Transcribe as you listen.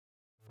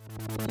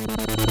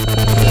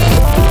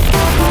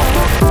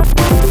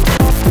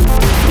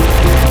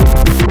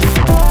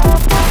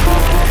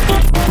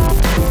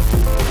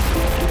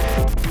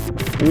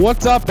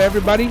What's up,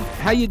 everybody?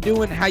 How you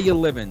doing? How you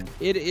living?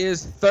 It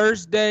is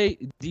Thursday,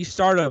 the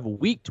start of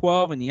Week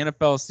 12 in the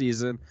NFL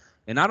season,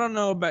 and I don't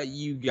know about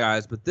you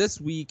guys, but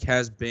this week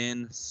has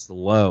been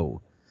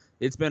slow.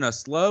 It's been a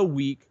slow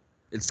week.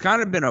 It's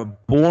kind of been a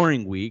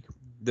boring week.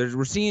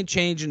 We're seeing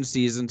change in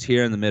seasons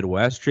here in the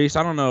Midwest. Treese,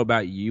 I don't know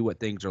about you, what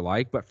things are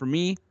like, but for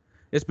me,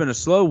 it's been a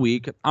slow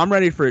week. I'm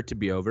ready for it to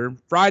be over.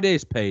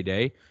 Friday's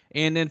payday,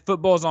 and then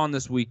football's on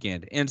this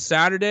weekend. And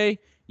Saturday,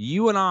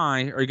 you and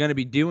I are going to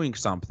be doing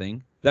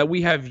something that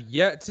we have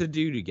yet to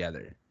do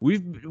together.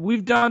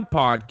 We've done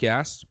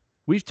podcasts.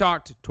 We've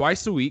talked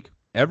twice a week,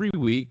 every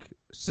week,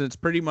 since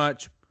pretty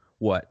much,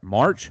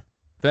 March?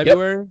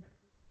 February? Yep.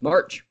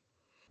 March.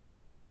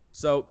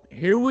 So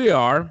here we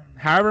are,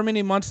 however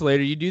many months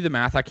later. You do the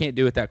math. I can't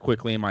do it that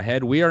quickly in my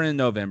head. We are in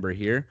November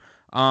here.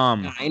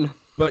 9.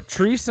 But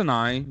Treese and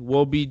I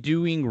will be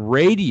doing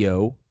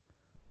radio,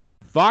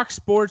 Fox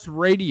Sports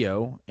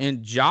Radio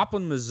in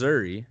Joplin,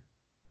 Missouri,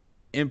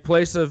 in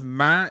place of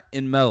Matt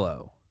and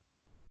Mello.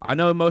 I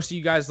know most of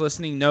you guys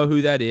listening know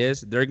who that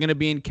is. They're going to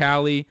be in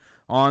Cali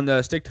on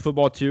the Stick to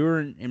Football tour,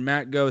 and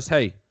Matt goes,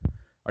 "Hey,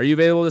 are you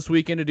available this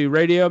weekend to do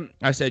radio?"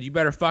 I said, "You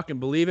better fucking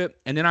believe it."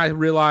 And then I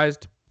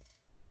realized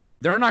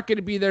they're not going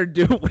to be there to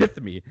do it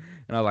with me.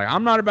 And I was like,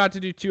 I'm not about to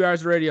do 2 hours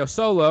of radio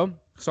solo.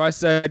 So I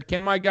said,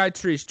 "Can my guy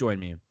Treese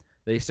join me?"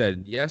 They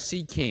said, "Yes,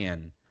 he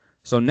can."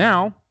 So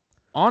now,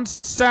 on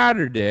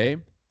Saturday,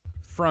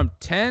 from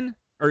 10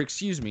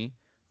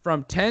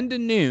 to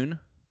noon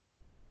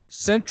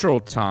Central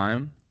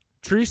Time,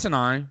 Treese and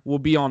I will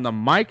be on the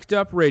Mic'd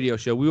Up Radio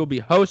Show. We will be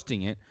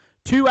hosting it.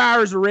 2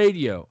 hours of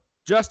radio.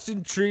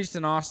 Justin Treese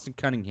and Austin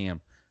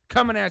Cunningham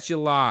coming at you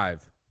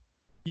live.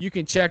 You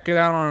can check it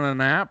out on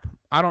an app.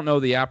 I don't know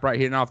the app right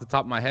here now off the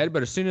top of my head,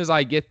 but as soon as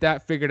I get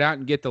that figured out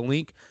and get the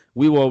link,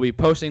 we will be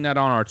posting that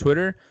on our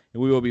Twitter,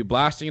 and we will be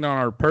blasting it on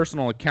our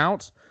personal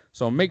accounts.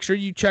 So make sure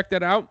you check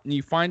that out and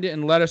you find it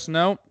and let us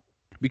know,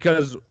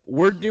 because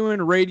we're doing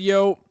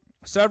radio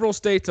several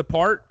states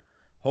apart.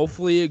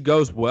 Hopefully it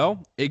goes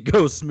well, it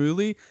goes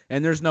smoothly,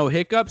 and there's no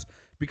hiccups,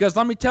 because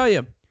let me tell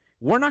you,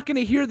 we're not going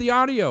to hear the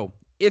audio.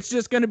 It's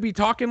just going to be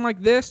talking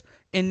like this,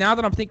 and now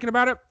that I'm thinking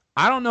about it,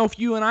 I don't know if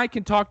you and I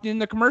can talk in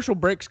the commercial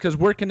breaks because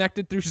we're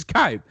connected through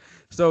Skype.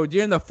 So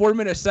during the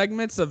 4-minute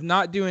segments of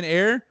not doing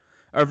air,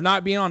 or of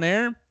not being on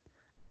air,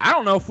 I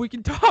don't know if we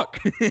can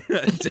talk,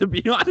 to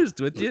be honest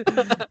with you.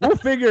 We'll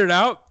figure it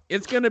out.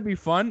 It's going to be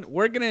fun.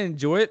 We're going to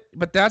enjoy it,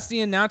 but that's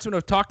the announcement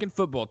of Talking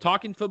Football.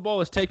 Talking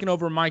Football is taking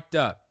over Mic'd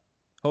Up.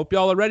 Hope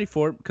y'all are ready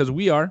for it, because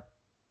we are.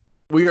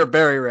 We are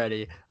very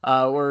ready.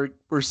 We're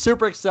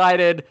super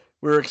excited.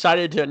 We're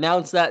excited to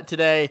announce that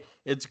today.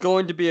 It's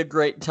going to be a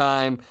great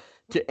time.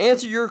 To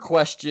answer your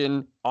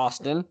question,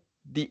 Austin,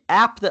 the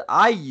app that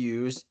I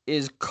use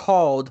is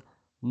called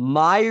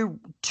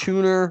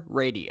MyTuner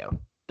Radio.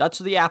 That's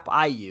the app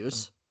I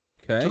use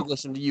to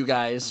listen to you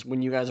guys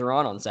when you guys are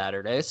on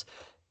Saturdays.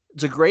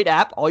 It's a great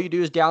app. All you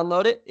do is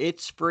download it.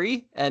 It's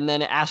free, and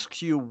then it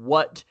asks you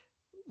what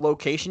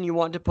location you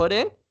want to put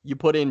in. You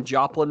put in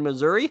Joplin,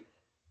 Missouri,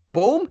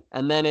 boom,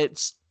 and then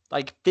it's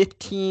like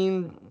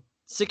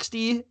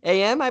 1560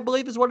 a.m., I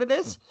believe is what it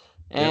is.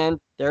 And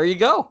There you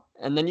go.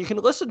 And then you can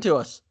listen to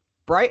us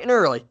bright and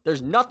early.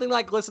 There's nothing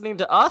like listening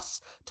to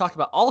us talk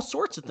about all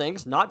sorts of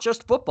things, not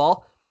just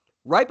football,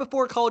 right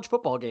before college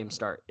football games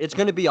start. It's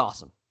going to be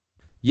awesome.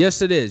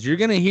 Yes, it is. You're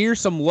going to hear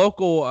some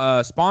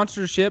local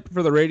sponsorship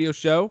for the radio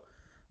show.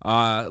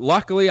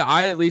 Luckily,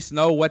 I at least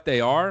know what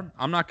they are.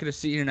 I'm not going to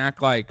sit here and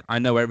act like I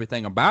know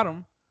everything about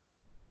them,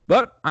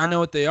 but I know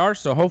what they are,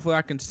 so hopefully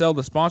I can sell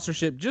the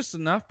sponsorship just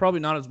enough. Probably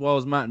not as well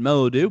as Matt and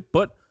Mello do,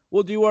 but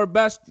we'll do our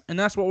best, and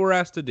that's what we're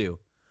asked to do.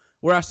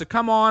 We're asked to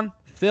come on,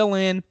 fill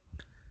in,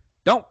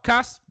 don't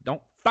cuss,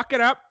 don't fuck it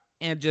up,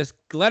 and just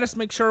let us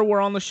make sure we're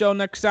on the show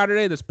next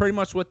Saturday. That's pretty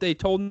much what they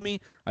told me.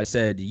 I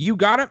said, you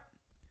got it.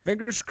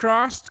 Fingers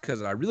crossed,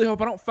 because I really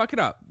hope I don't fuck it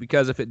up,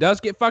 because if it does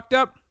get fucked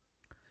up,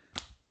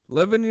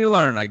 live and you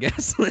learn, I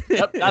guess.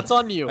 Yep, that's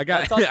on you. I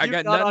got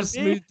nothing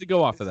smooth to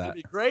go off of that. It's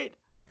going to be great.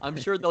 I'm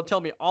sure they'll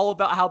tell me all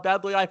about how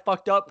badly I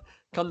fucked up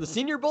come the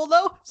Senior Bowl,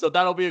 though, so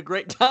that'll be a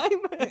great time.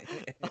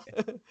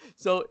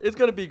 So it's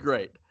going to be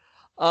great.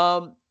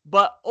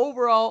 But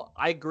overall,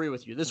 I agree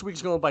with you. This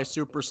week's going by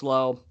super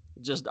slow.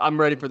 I'm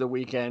ready for the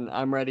weekend.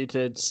 I'm ready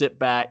to sit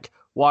back,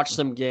 watch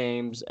some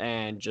games,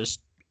 and just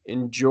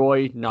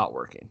enjoy not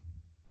working.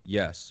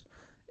 Yes.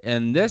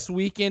 And this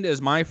weekend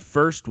is my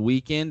first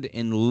weekend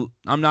in,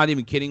 I'm not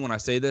even kidding when I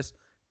say this,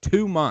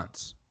 2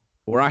 months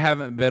where I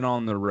haven't been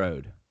on the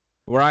road,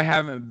 where I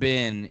haven't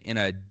been in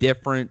a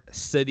different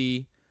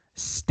city,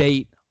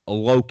 state,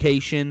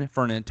 location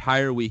for an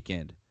entire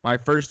weekend. My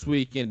first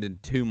weekend in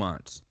 2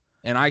 months.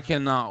 And I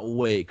cannot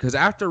wait, because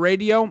after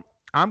radio,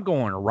 I'm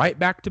going right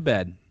back to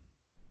bed.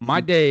 My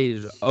day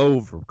is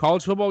over.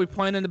 College football will be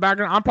playing in the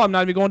background. I'm probably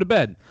not even going to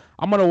bed.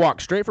 I'm going to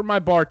walk straight from my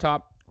bar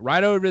top,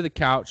 right over to the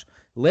couch,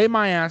 lay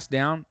my ass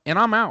down, and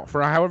I'm out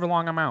for however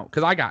long I'm out,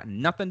 because I got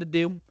nothing to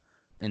do,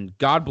 and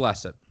God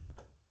bless it.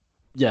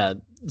 Yeah,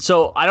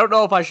 so I don't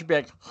know if I should be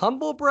like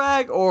humble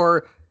brag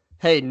or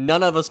hey,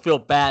 none of us feel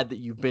bad that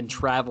you've been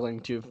traveling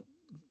to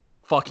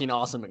fucking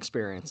awesome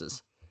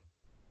experiences.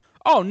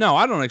 Oh, no,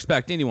 I don't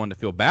expect anyone to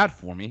feel bad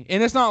for me.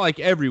 And it's not like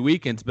every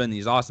weekend's been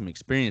these awesome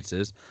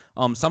experiences.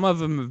 Some of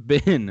them have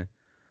been,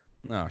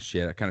 oh,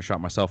 shit, I kind of shot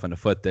myself in the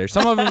foot there.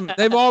 Some of them,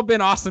 they've all been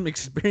awesome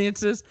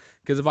experiences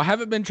because if I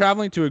haven't been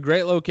traveling to a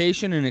great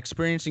location and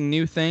experiencing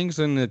new things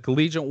in the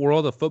collegiate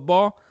world of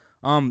football,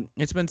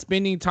 it's been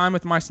spending time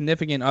with my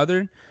significant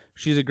other.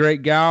 She's a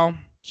great gal.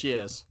 She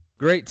is.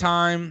 Great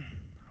time.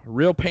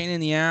 Real pain in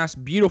the ass.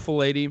 Beautiful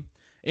lady.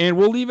 And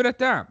we'll leave it at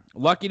that.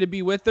 Lucky to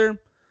be with her.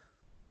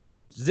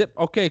 Zip.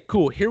 Okay,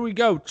 cool. Here we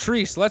go.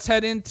 Treese, let's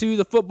head into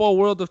the football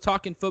world of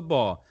talking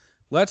football.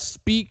 Let's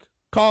speak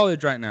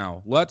college right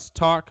now. Let's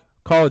talk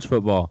college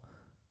football.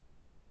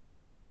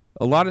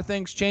 A lot of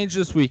things changed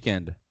this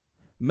weekend.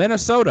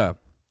 Minnesota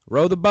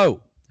rode the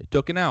boat. They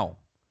took an L.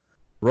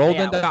 Rolled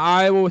into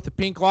Iowa with the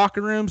pink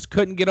locker rooms.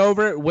 Couldn't get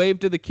over it.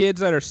 Waved to the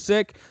kids that are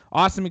sick.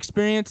 Awesome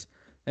experience.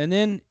 And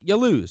then you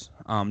lose.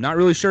 Not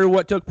really sure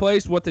what took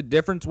place, what the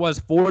difference was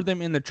for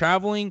them in the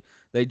traveling.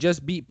 They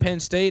just beat Penn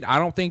State. I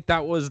don't think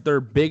that was their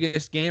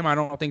biggest game. I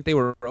don't think they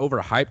were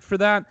overhyped for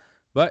that.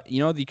 But,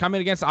 you come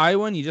in against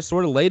Iowa and you just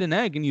sort of laid an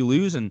egg and you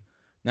lose. And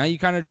now you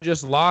kind of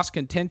just lost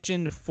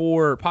contention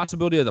for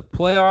possibility of the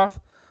playoff.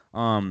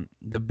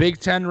 The Big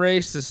Ten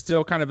race is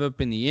still kind of up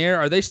in the air.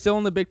 Are they still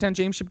in the Big Ten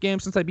championship game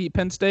since they beat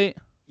Penn State?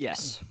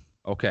 Yes.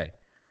 Okay.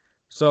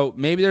 So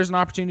maybe there's an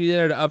opportunity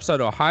there to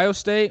upset Ohio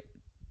State.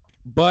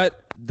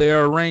 But they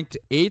are ranked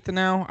 8th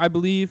now, I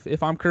believe,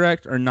 if I'm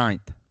correct, or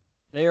 9th.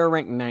 They are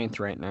ranked 9th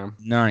right now.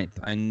 9th.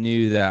 I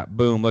knew that.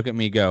 Boom. Look at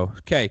me go.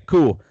 Okay,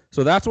 cool.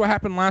 So that's what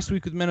happened last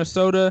week with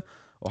Minnesota.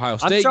 Ohio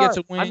State gets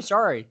a win. I'm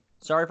sorry.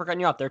 Sorry for cutting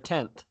you off. They're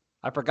 10th.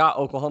 I forgot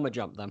Oklahoma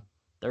jumped them.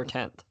 They're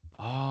 10th.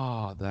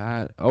 Oh,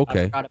 that.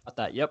 Okay. I forgot about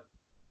that. Yep.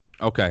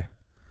 Okay.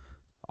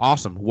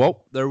 Awesome.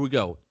 Well, there we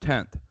go.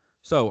 10th.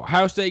 So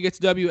Ohio State gets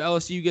a W.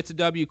 LSU gets a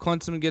W.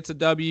 Clemson gets a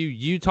W.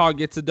 Utah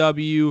gets a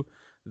W.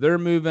 They're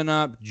moving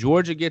up.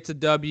 Georgia gets a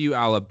W.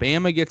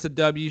 Alabama gets a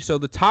W. So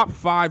the top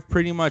 5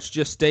 pretty much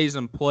just stays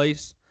in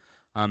place.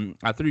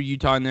 I threw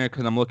Utah in there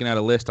because I'm looking at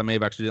a list. I may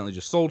have accidentally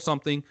just sold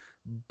something.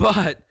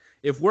 But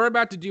if we're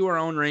about to do our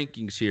own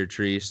rankings here,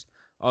 Treese,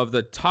 of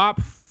the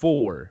top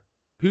 4,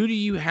 who do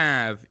you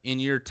have in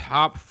your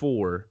top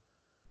 4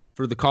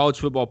 for the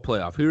college football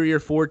playoff? Who are your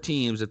 4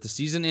 teams at the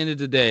season ended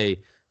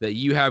today that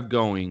you have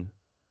going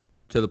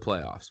to the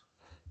playoffs?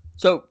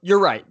 So you're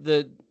right.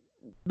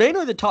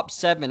 Mainly the top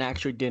 7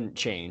 actually didn't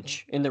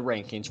change in the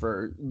rankings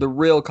for the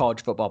real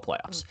college football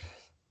playoffs.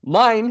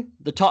 Mine,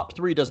 the top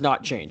 3 does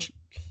not change.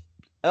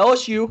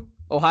 LSU,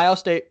 Ohio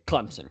State,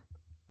 Clemson.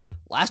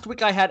 Last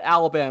week I had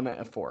Alabama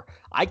at 4.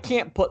 I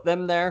can't put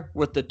them there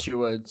with the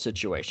Tua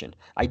situation.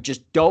 I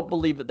just don't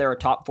believe that they're a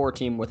top 4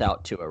 team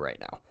without Tua right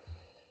now.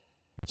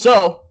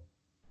 So,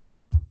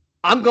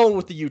 I'm going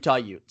with the Utah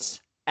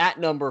Utes at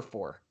number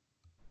 4.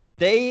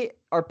 They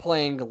are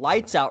playing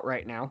lights out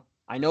right now.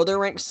 I know they're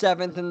ranked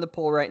 7th in the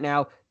poll right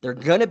now. They're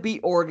going to beat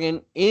Oregon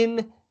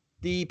in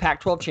the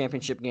Pac-12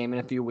 championship game in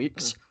a few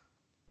weeks.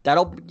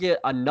 That'll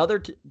get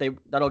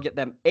that'll get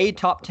them a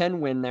top 10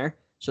 win there.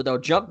 So they'll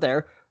jump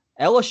there.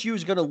 LSU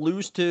is going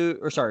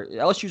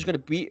to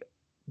beat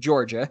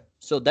Georgia.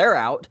 So they're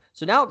out.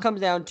 So now it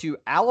comes down to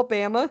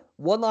Alabama,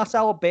 one-loss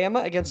Alabama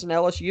against an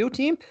LSU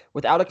team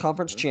without a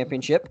conference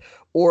championship,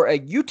 or a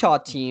Utah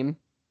team,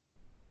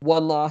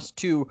 one loss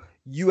to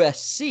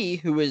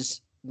USC, who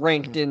is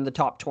ranked in the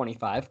top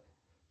 25,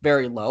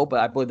 very low, but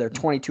I believe they're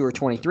 22 or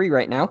 23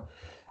 right now,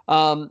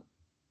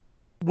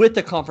 with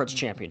the conference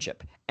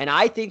championship. And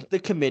I think the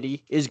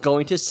committee is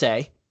going to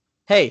say,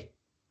 hey,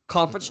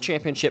 conference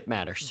championship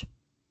matters,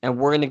 and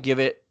we're going to give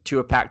it to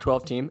a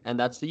Pac-12 team, and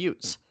that's the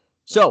Utes.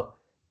 So,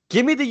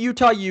 give me the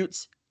Utah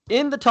Utes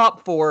in the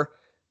top 4.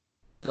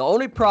 The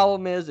only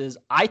problem is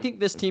I think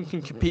this team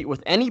can compete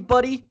with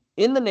anybody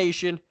in the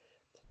nation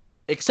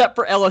except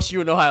for LSU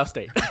and Ohio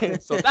State.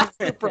 So that's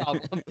the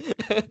problem.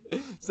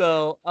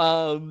 So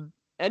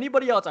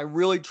anybody else, I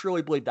really,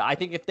 truly believe that. I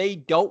think if they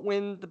don't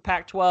win the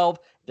Pac-12,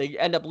 they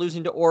end up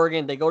losing to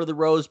Oregon, they go to the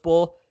Rose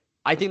Bowl,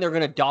 I think they're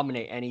going to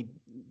dominate any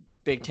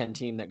Big Ten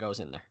team that goes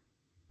in there.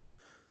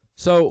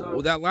 So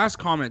that last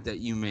comment that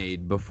you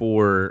made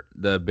before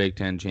the Big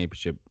Ten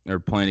championship, or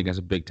playing against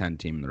a Big Ten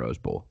team in the Rose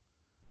Bowl,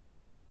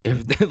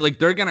 if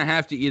they're going to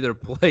have to either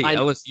play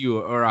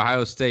LSU or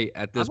Ohio State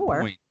at this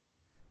point.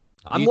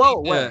 I'm well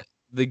aware.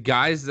 The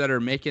guys that are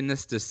making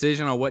this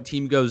decision on what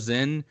team goes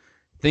in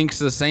thinks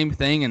the same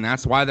thing, and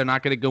that's why they're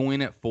not going to go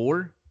in at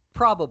 4?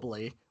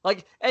 Probably.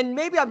 And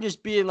maybe I'm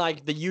just being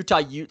like the Utah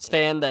Utes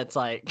fan that's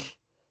like,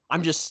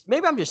 I'm just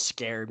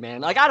scared,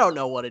 man. I don't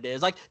know what it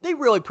is. They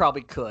really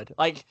probably could.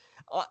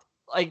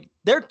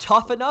 They're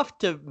tough enough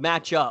to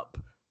match up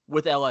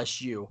with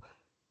LSU.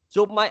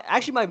 So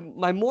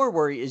my more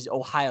worry is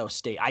Ohio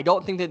State. I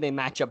don't think that they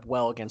match up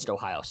well against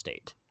Ohio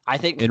State. I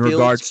think in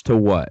regards to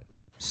what?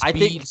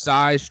 Speed,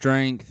 size,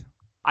 strength.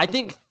 I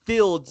think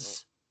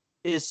Fields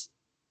is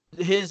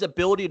his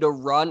ability to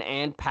run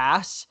and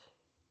pass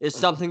is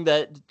something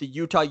that the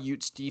Utah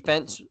Utes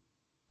defense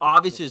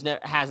obviously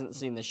hasn't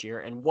seen this year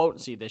and won't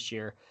see this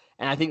year,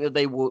 and I think that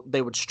they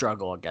would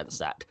struggle against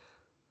that.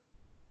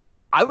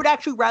 I would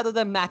actually rather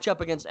them match up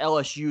against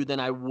LSU than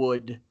I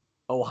would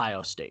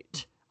Ohio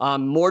State.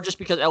 More just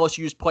because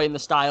LSU's playing the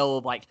style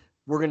of like,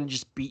 we're going to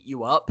just beat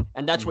you up,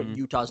 and that's what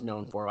Utah's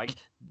known for. Like,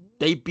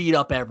 they beat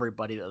up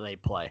everybody that they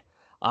play.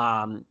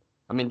 I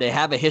mean, they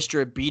have a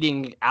history of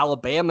beating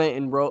Alabama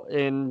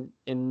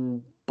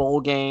in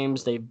bowl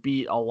games. They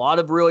beat a lot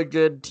of really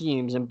good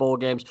teams in bowl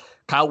games.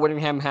 Kyle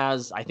Whittingham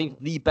has, I think,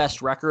 the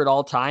best record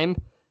all time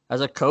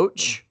as a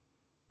coach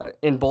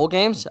in bowl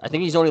games. I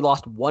think he's only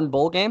lost one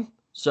bowl game.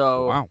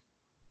 So, wow.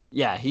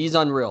 Yeah, he's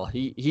unreal.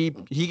 He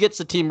gets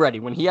the team ready.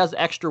 When he has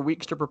extra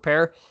weeks to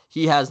prepare,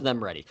 he has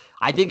them ready.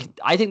 I think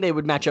they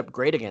would match up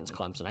great against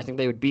Clemson. I think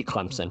they would beat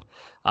Clemson.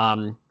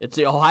 It's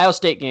the Ohio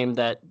State game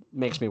that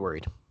makes me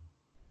worried.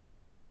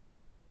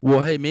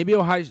 Well, hey, maybe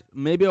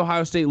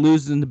Ohio State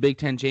loses in the Big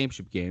Ten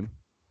championship game,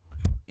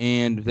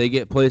 and they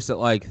get placed at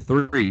like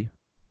 3,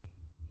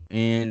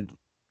 and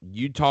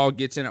Utah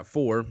gets in at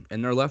 4,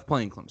 and they're left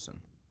playing Clemson.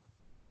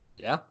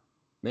 Yeah,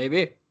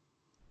 maybe.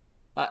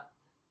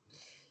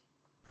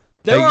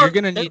 There are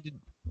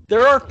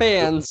Utah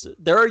fans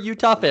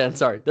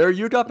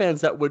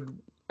that would,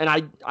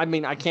 and I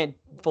mean, I can't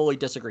fully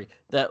disagree,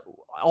 that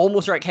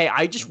almost like, hey,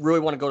 I just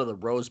really want to go to the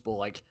Rose Bowl.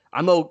 Like,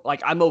 I'm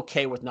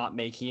okay with not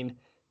making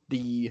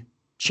the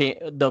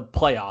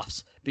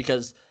playoffs,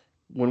 because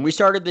when we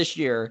started this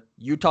year,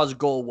 Utah's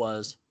goal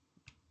was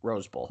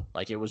Rose Bowl.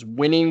 Like, it was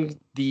winning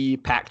the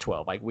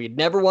Pac-12. Like, we had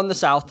never won the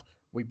South.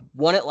 We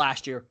won it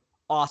last year.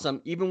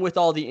 Awesome. Even with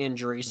all the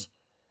injuries.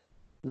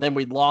 Then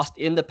we lost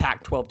in the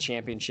Pac-12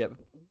 championship,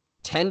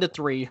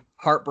 10-3,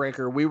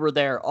 heartbreaker. We were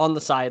there on the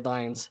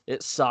sidelines.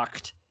 It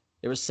sucked.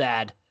 It was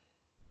sad.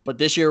 But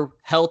this year,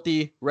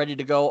 healthy, ready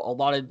to go. A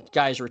lot of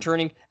guys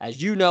returning.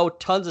 As you know,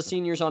 tons of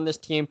seniors on this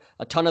team.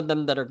 A ton of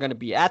them that are going to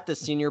be at the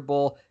Senior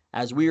Bowl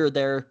as we are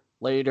there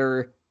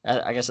later,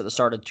 I guess at the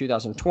start of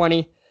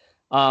 2020.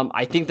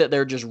 I think that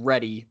they're just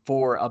ready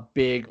for a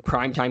big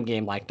primetime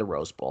game like the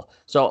Rose Bowl.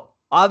 So,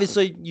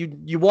 obviously,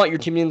 you want your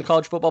team in the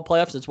college football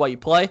playoffs. That's why you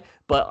play.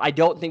 But I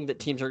don't think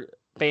that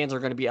fans are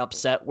going to be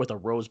upset with a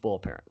Rose Bowl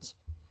appearance.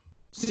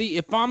 See,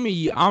 if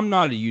I'm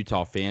not a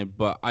Utah fan,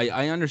 but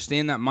I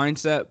understand that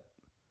mindset.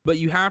 But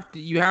you have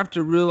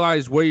to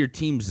realize where your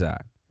team's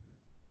at.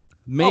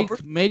 Make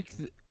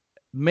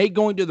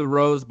going to the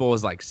Rose Bowl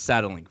is like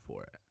settling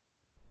for it.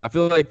 I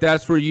feel like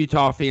that's where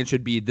Utah fans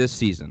should be this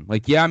season.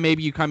 Like, yeah,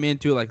 maybe you come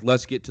into it like,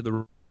 let's get to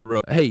the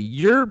road. Hey,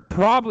 you're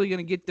probably going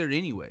to get there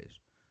anyways.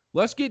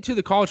 Let's get to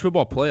the college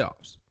football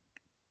playoffs.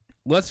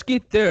 Let's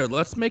get there.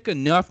 Let's make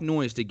enough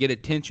noise to get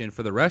attention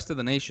for the rest of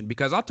the nation,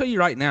 because I'll tell you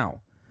right now,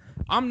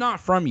 I'm not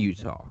from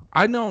Utah.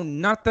 I know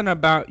nothing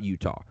about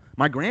Utah.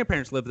 My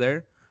grandparents live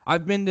there.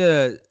 I've been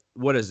to,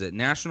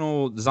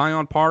 National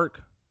Zion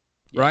Park,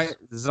 yes. Right?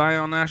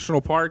 Zion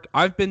National Park.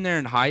 I've been there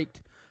and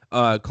hiked,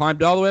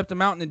 climbed all the way up the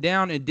mountain and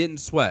down and didn't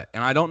sweat.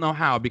 And I don't know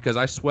how, because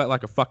I sweat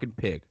like a fucking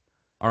pig.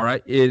 All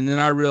right? And then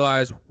I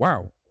realized,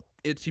 wow,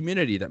 it's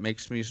humidity that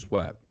makes me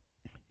sweat.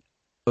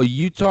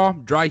 Utah,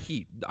 dry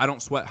heat. I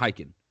don't sweat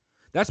hiking.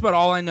 That's about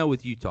all I know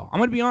with Utah. I'm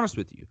going to be honest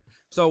with you.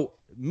 So,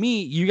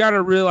 you got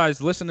to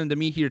realize, listening to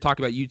me here talk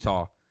about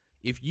Utah,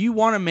 if you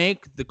want to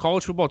make the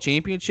college football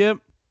championship,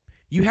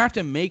 you have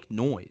to make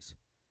noise.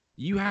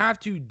 You have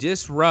to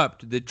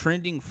disrupt the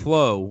trending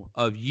flow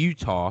of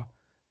Utah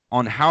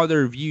on how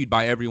they're viewed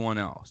by everyone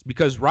else.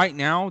 Because right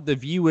now, the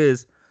view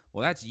is,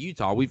 well, that's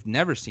Utah. We've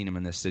never seen them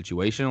in this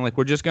situation. Like,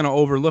 we're just going to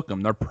overlook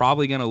them. They're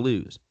probably going to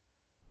lose.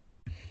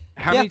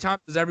 How many times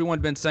has everyone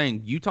been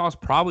saying Utah's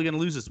probably going to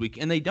lose this week,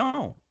 and they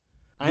don't?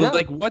 I know.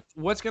 Like,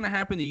 what's going to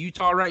happen to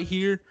Utah right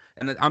here?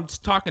 And I'm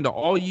just talking to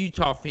all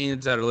Utah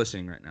fans that are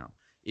listening right now.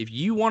 If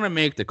you want to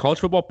make the college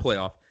football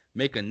playoff,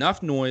 make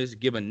enough noise,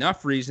 give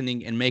enough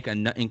reasoning,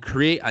 and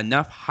create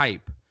enough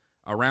hype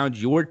around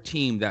your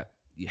team that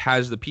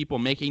has the people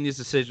making these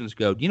decisions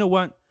go, you know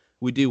what?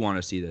 We do want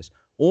to see this.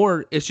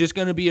 Or it's just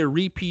going to be a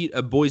repeat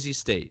of Boise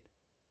State,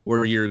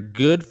 where you're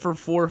good for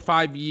 4 or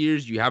 5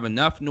 years, you have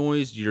enough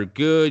noise, you're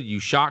good, you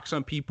shock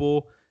some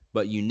people,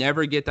 but you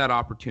never get that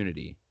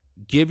opportunity.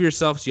 Give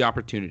yourselves the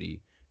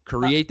opportunity.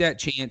 Create that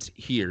chance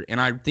here,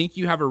 and I think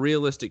you have a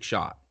realistic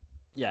shot.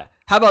 Yeah.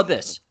 How about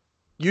this?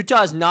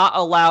 Utah's not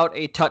allowed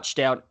a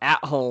touchdown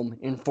at home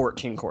in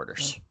 14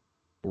 quarters.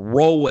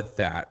 Roll with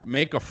that.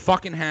 Make a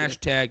fucking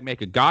hashtag,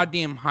 make a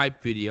goddamn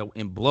hype video,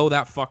 and blow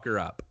that fucker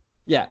up.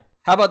 Yeah.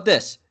 How about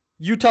this?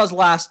 Utah's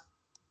last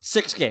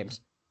 6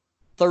 games.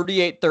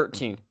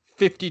 38-13,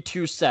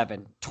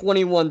 52-7,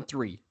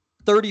 21-3,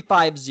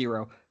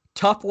 35-0.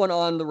 Tough one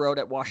on the road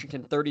at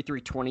Washington,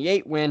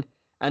 33-28 win.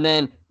 And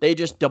then they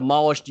just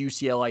demolished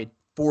UCLA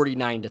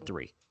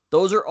 49-3.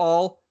 Those are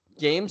all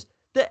games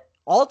that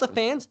all the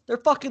fans, they're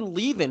fucking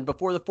leaving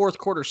before the fourth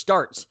quarter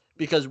starts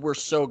because we're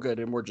so good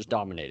and we're just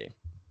dominating.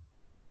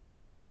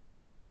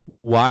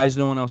 Why is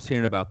no one else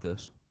hearing about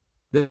this?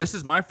 This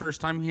is my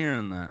first time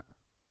hearing that.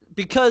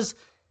 Because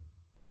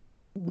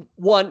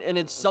one, and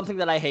it's something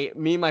that I hate.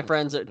 Me and my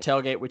friends at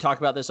Tailgate, we talk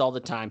about this all the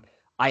time.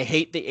 I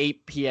hate the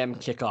 8 p.m.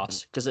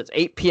 kickoffs because it's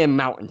 8 p.m.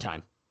 Mountain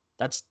Time.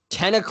 That's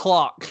 10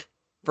 o'clock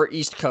for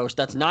East Coast.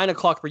 That's 9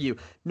 o'clock for you.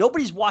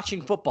 Nobody's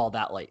watching football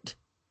that late.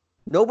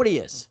 Nobody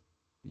is.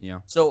 Yeah.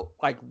 So,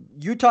 like,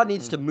 Utah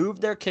needs to move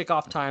their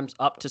kickoff times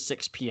up to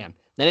 6 p.m.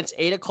 Then it's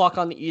 8 o'clock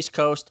on the East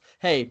Coast.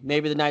 Hey,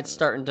 maybe the night's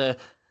starting to,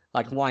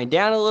 like, wind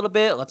down a little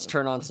bit. Let's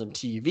turn on some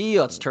TV.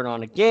 Let's turn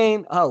on a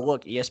game. Oh,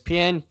 look,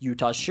 ESPN,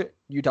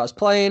 Utah's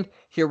playing.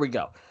 Here we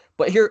go.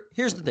 But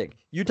here's the thing.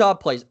 Utah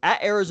plays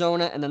at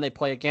Arizona, and then they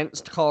play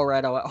against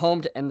Colorado at home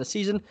to end the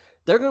season.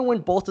 They're going to win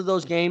both of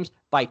those games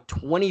by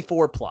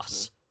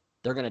 24+.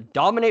 They're going to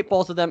dominate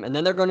both of them, and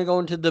then they're going to go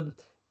into the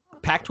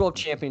Pac-12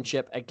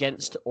 championship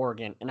against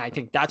Oregon. And I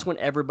think that's when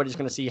everybody's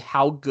going to see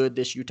how good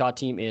this Utah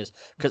team is,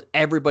 because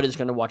everybody's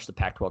going to watch the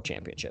Pac-12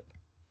 championship.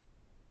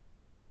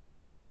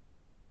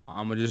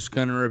 I'm just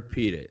going to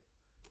repeat it.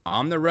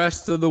 I'm the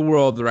rest of the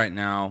world right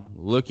now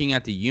looking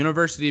at the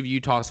University of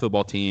Utah's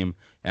football team,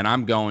 and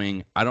I'm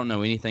going, I don't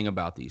know anything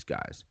about these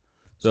guys.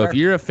 So if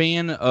you're a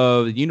fan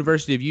of the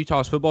University of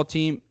Utah's football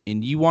team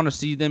and you want to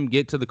see them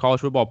get to the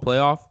college football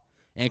playoff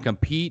and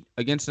compete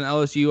against an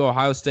LSU,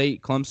 Ohio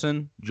State,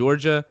 Clemson,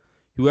 Georgia,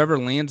 whoever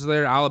lands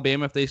there,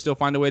 Alabama, if they still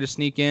find a way to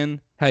sneak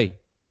in, hey,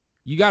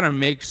 you got to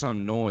make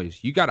some noise.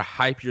 You got to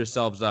hype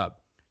yourselves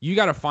up. You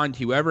got to find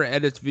whoever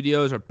edits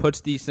videos or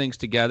puts these things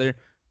together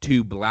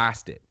to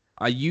blast it.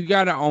 You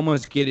got to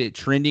almost get it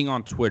trending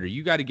on Twitter.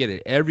 You got to get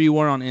it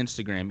everywhere on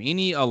Instagram.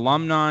 Any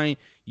alumni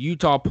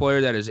Utah player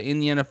that is in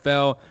the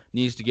NFL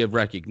needs to give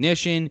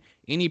recognition.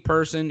 Any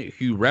person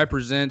who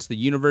represents the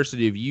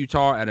University of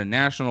Utah at a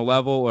national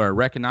level or a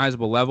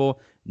recognizable level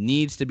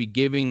needs to be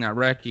giving that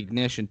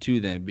recognition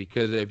to them,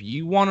 because if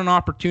you want an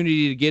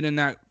opportunity to get in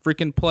that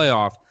freaking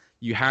playoff,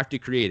 you have to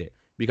create it,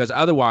 because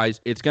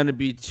otherwise it's going to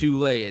be too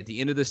late. At the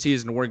end of the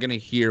season, we're going to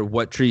hear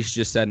what Treese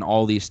just said in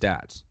all these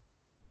stats.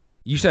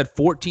 You said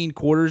 14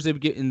 quarters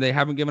and they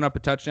haven't given up a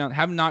touchdown.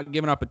 Have not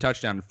given up a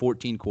touchdown in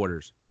 14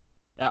 quarters.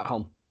 At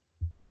home.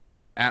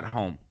 At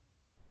home.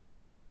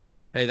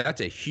 Hey,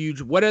 that's a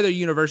huge... What other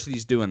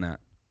university's doing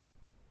that?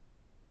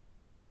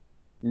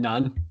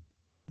 None.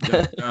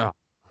 Well,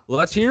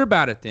 let's hear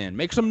about it then.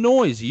 Make some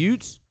noise,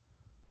 Utes.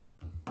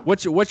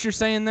 What's your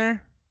saying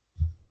there?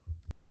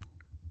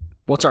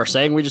 What's our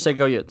saying? We just say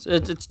go Utes.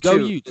 It's go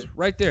two. Utes.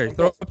 Right there.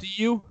 Throw it up to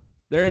you.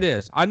 There it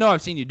is. I know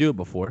I've seen you do it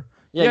before.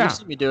 Yeah, you've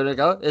seen me do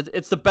it.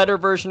 It's the better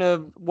version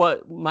of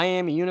what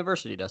Miami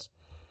University does.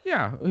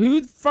 Yeah.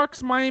 Who the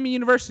fuck's Miami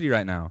University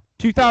right now?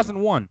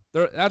 2001.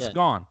 That's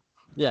gone.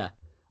 Yeah.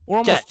 We're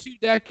almost 2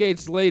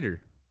 decades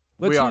later.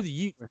 Let's hear the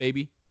Utes,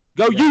 baby.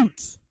 Go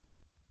Utes!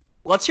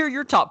 Let's hear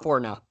your top 4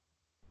 now.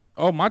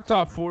 Oh, my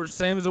top 4 is the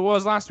same as it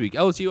was last week.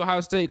 LSU,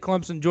 Ohio State,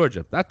 Clemson,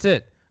 Georgia. That's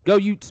it. Go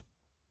Utes.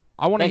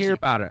 I want to hear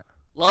about it.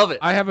 Love it.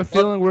 I have a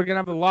feeling we're going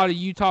to have a lot of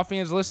Utah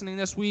fans listening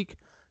this week.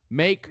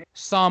 Make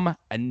some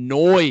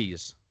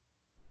noise.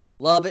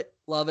 Love it,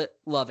 love it,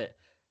 love it.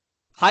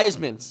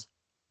 Heisman's.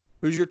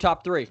 Who's your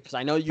top 3? Because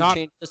I know you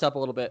changed this up a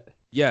little bit.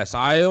 Yes,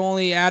 I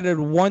only added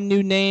one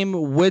new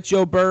name with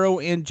Joe Burrow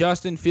and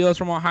Justin Fields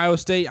from Ohio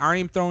State. I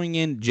am throwing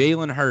in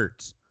Jalen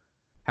Hurts.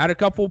 Had a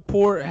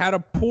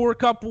poor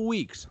couple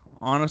weeks,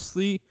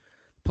 honestly.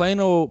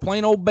 Plain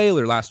old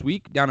Baylor last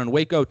week down in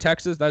Waco,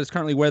 Texas. That is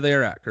currently where they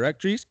are at,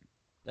 correct, Treese?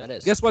 That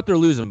is. Guess what they're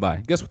losing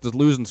by? Guess what the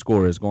losing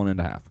score is going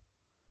into half?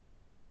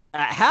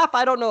 At half,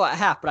 I don't know at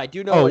half, but I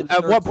do know. Oh,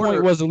 at what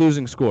point was the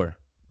losing score?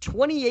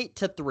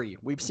 28-3.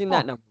 We've seen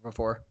that number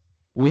before.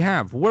 We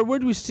have. Where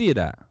did we see it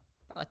at?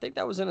 I think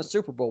that was in a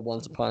Super Bowl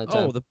once upon a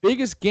time. Oh, the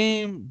biggest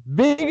game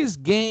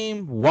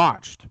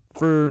watched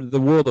for the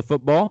world of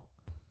football.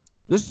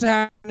 This is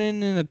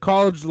happening in the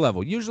college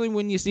level. Usually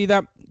when you see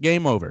that,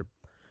 game over.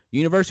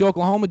 University of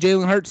Oklahoma,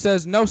 Jalen Hurts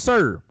says, no,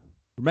 sir.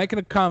 We're making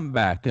a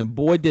comeback. And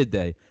boy, did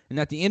they. And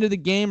at the end of the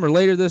game or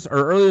earlier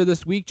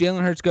this week,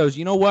 Jalen Hurts goes,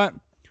 you know what?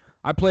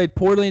 I played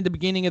poorly in the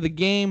beginning of the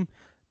game.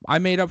 I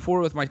made up for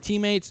it with my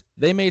teammates.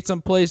 They made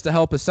some plays to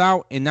help us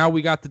out, and now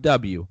we got the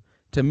W.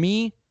 To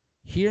me,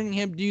 hearing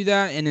him do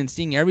that and then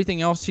seeing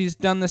everything else he's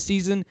done this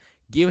season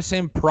gives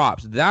him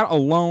props. That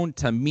alone,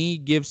 to me,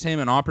 gives him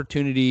an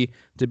opportunity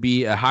to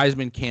be a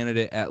Heisman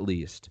candidate at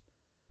least,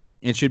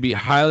 and should be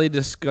highly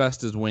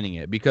discussed as winning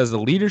it, because the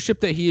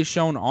leadership that he has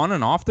shown on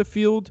and off the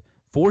field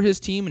for his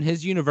team and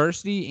his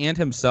university and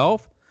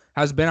himself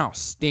has been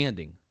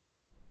outstanding.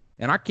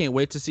 And I can't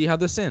wait to see how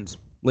this ends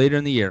later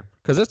in the year,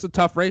 because it's a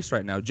tough race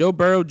right now. Joe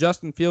Burrow,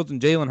 Justin Fields, and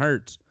Jalen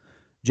Hurts.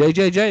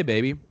 JJJ,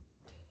 baby.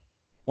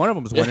 One of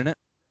them is winning it.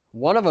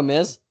 One of them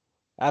is.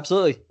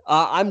 Absolutely.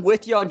 I'm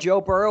with you on Joe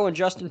Burrow and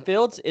Justin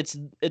Fields. It's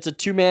a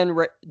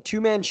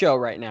two-man show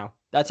right now.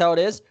 That's how it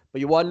is.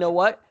 But you want to know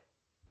what?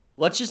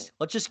 Let's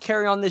just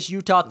carry on this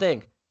Utah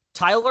thing.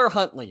 Tyler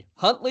Huntley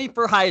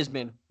for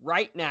Heisman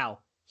right now.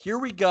 Here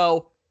we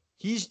go.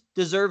 He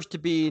deserves to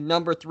be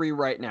number 3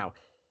 right now.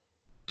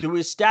 Do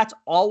his stats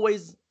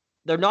always...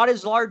 They're not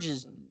as large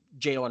as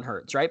Jalen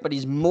Hurts, right? But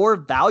he's more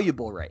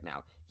valuable right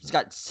now. He's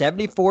got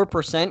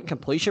 74%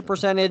 completion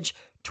percentage,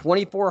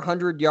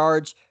 2,400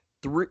 yards,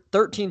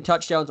 13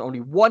 touchdowns,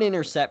 only 1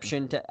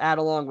 interception to add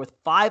along with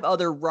 5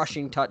 other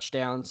rushing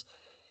touchdowns.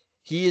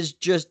 He is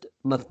just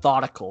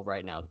methodical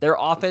right now. Their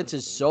offense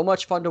is so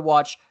much fun to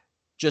watch.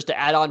 Just to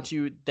add on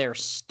to their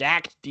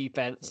stacked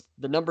defense,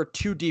 the number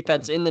 2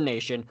 defense in the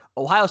nation,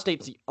 Ohio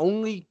State's the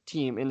only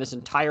team in this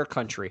entire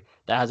country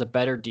that has a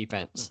better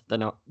defense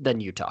than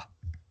Utah.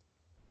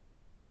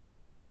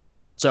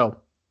 So,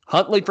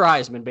 Huntley for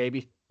Heisman,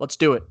 baby. Let's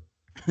do it.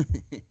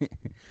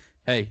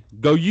 Hey,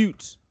 go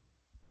Utes.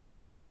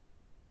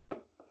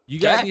 You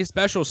got any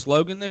special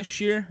slogan this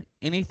year?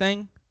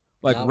 Anything?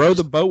 Like No, row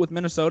the boat with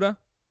Minnesota?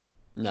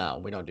 No,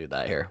 we don't do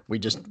that here. We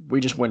just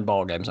win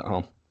ball games at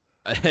home.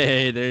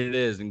 Hey, there it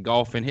is. And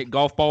golf and hit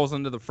golf balls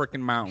into the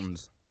freaking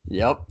mountains.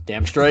 Yep,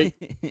 damn straight.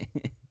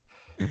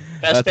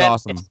 That's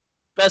awesome.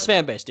 Best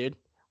fan base, dude.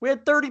 We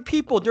had 30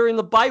 people during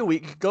the bye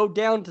week go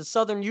down to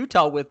southern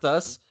Utah with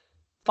us,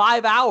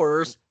 5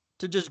 hours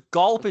to just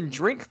golf and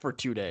drink for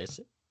 2 days.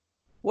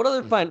 What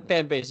other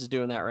fan base is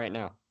doing that right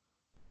now?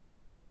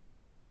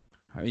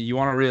 You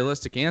want a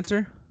realistic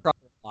answer?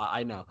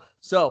 I know.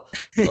 So,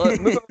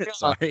 moving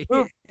on.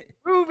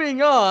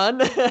 Moving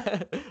on.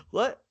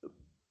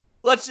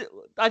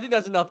 I think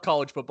that's enough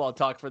college football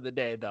talk for the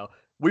day, though.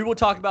 We will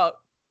talk about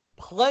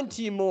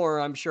plenty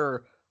more, I'm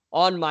sure,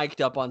 on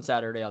Mic'd Up on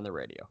Saturday on the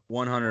radio.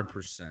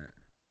 100%.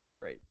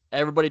 Great.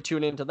 Everybody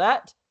tune into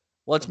that.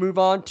 Let's move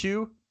on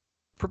to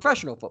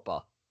professional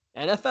football,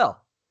 NFL.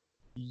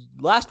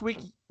 Last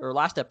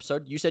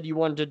episode, you said you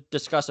wanted to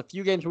discuss a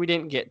few games we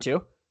didn't get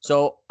to.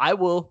 So I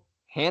will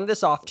hand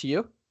this off to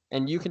you,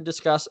 and you can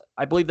discuss.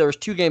 I believe there was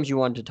 2 games you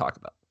wanted to talk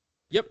about.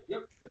 Yep.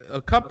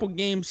 A couple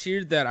games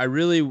here that I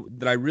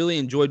really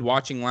enjoyed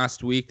watching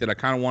last week that I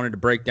kind of wanted to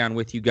break down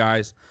with you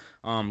guys.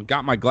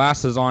 Got my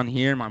glasses on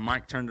here. My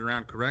mic turned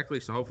around correctly,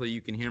 so hopefully you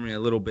can hear me a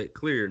little bit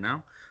clearer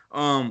now.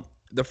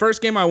 The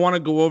first game I want to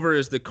go over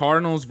is the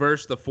Cardinals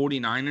versus the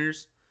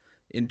 49ers.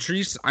 And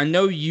Treese, I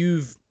know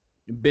you've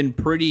been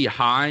pretty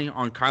high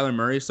on Kyler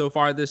Murray so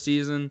far this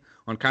season,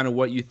 on kind of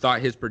what you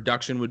thought his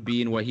production would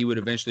be and what he would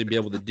eventually be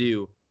able to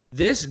do.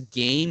 This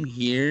game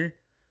here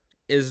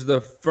is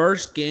the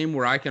first game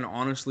where I can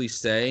honestly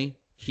say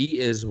he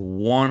is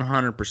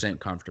 100%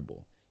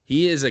 comfortable.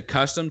 He is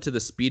accustomed to the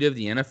speed of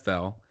the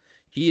NFL.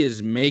 He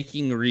is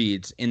making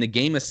reads, and the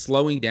game is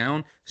slowing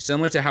down,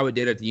 similar to how it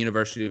did at the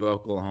University of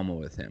Oklahoma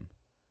with him.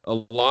 A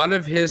lot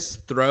of his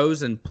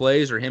throws and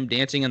plays are him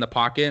dancing in the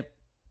pocket.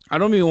 I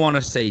don't even want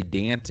to say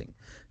dancing.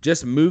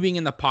 Just moving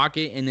in the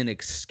pocket and then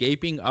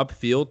escaping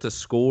upfield to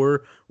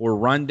score or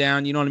run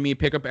down, you know what I mean,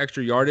 pick up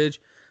extra yardage,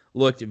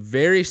 looked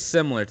very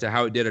similar to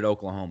how it did at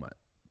Oklahoma.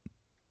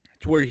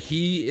 To where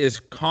he is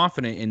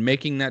confident in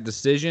making that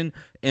decision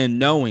and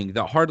knowing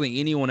that hardly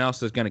anyone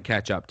else is going to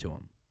catch up to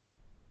him.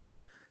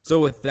 So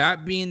with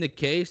that being the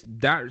case,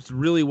 that's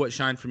really what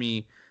shined for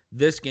me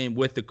this game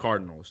with the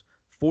Cardinals.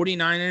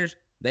 49ers,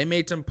 they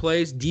made some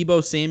plays.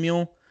 Deebo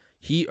Samuel,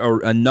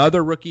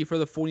 another rookie for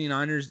the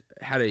 49ers,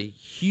 had a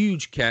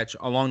huge catch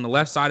along the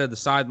left side of the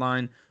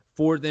sideline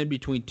for them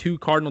between 2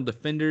 Cardinal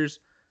defenders.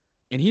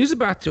 And he's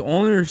about the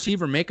only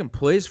receiver making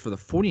plays for the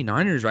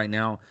 49ers right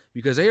now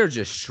because they are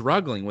just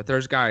struggling with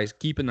those guys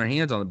keeping their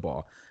hands on the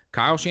ball.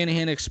 Kyle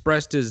Shanahan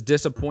expressed his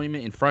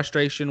disappointment and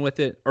frustration with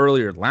it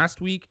earlier last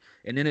week,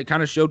 and then it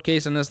kind of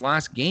showcased in this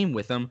last game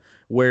with them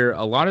where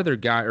a lot of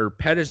their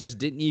Pettis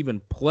didn't even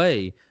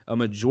play a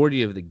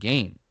majority of the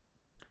game.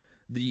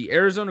 The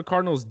Arizona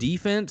Cardinals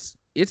defense,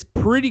 it's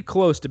pretty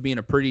close to being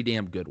a pretty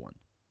damn good one.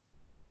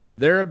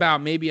 They're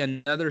about maybe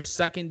another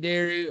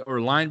secondary or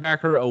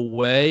linebacker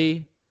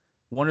away,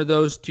 one of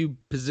those 2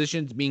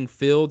 positions being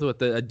filled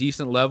with a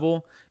decent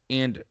level,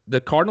 and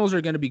the Cardinals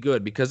are going to be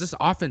good because this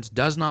offense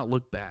does not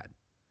look bad.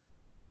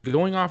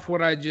 Going off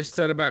what I just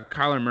said about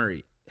Kyler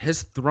Murray,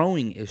 his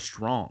throwing is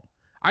strong.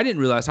 I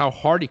didn't realize how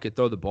hard he could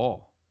throw the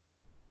ball.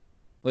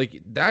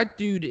 Like, that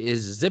dude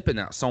is zipping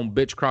that some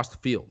bitch across the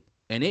field,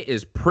 and it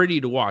is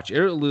pretty to watch.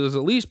 It was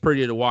at least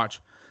pretty to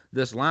watch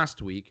this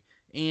last week.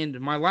 And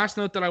my last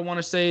note that I want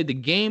to say, the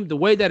game, the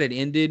way that it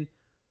ended,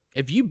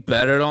 if you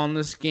betted on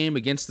this game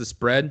against the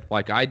spread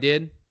like I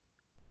did,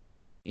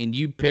 and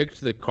you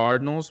picked the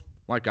Cardinals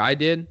like I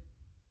did,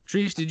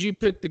 Treese, did you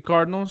pick the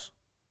Cardinals?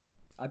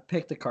 I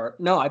picked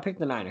I picked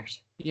the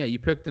Niners. Yeah, you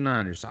picked the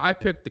Niners. I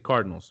picked the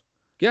Cardinals.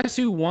 Guess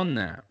who won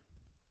that?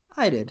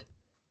 I did.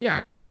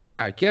 Yeah,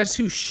 I guess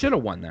who should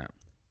have won that?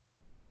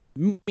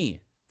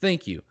 Me.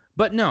 Thank you.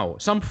 But no,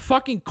 some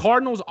fucking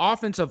Cardinals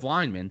offensive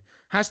lineman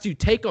has to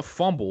take a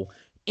fumble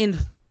and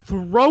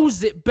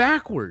throws it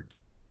backward.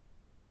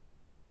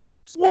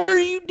 What are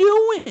you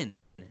doing?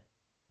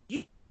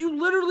 You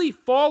literally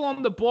fall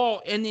on the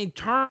ball and then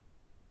turn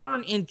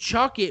and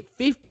chuck it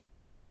 50.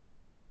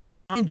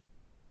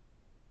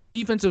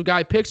 Defensive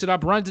guy picks it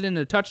up, runs it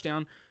into a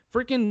touchdown.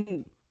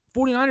 Freaking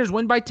 49ers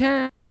win by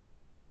 10.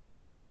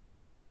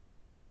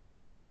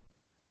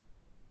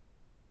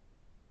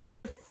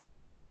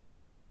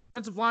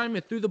 Defensive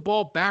lineman threw the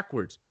ball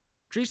backwards.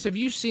 Treese, have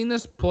you seen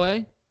this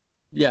play?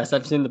 Yes,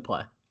 I've seen the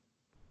play.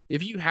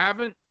 If you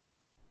haven't,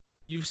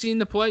 you've seen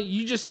the play,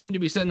 you just seem to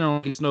be sitting there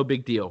like it's no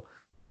big deal.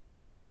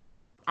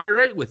 I'm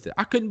right with it.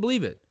 I couldn't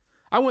believe it.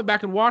 I went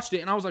back and watched it,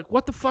 and I was like,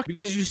 what the fuck?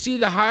 Because you see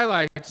the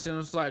highlights, and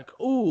it's like,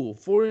 ooh,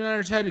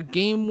 49ers had a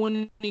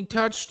game-winning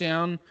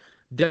touchdown.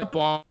 Dead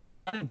ball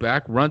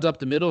back, runs up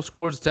the middle,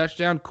 scores a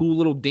touchdown, cool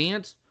little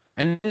dance,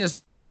 and then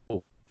it's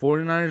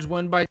 49ers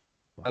win by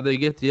they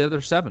get the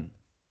other 7.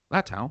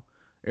 That's how.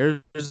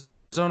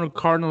 Arizona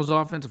Cardinals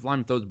offensive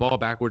lineman throws the ball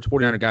backwards.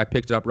 49er guy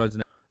picks it up, runs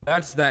it.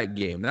 That's that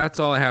game. That's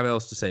all I have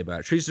else to say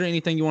about it. Trees, is there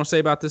anything you want to say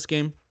about this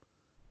game?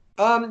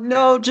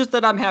 No, just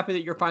that I'm happy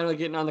that you're finally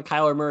getting on the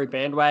Kyler Murray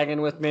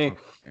bandwagon with me.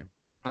 Okay.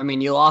 I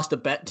mean, you lost a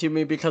bet to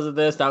me because of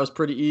this. That was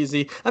pretty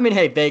easy. I mean,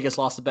 hey, Vegas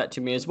lost a bet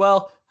to me as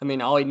well. I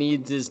mean, all he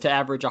needs is to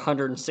average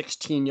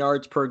 116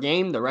 yards per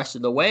game the rest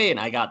of the way, and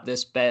I got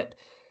this bet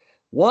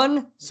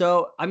won.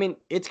 So, I mean,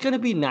 it's going to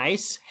be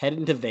nice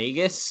heading to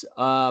Vegas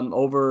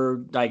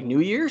over like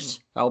New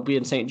Year's. I'll be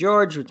in St.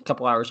 George, a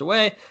couple hours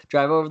away,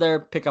 drive over there,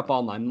 pick up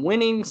all my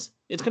winnings.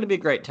 It's going to be a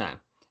great time.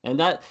 And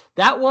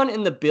that one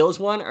and the Bills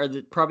one are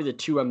probably the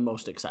 2 I'm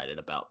most excited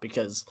about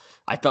because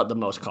I felt the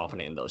most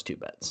confident in those 2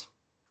 bets.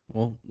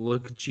 Well,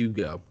 look at you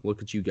go.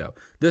 Look at you go.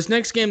 This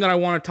next game that I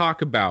want to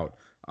talk about,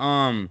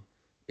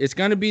 it's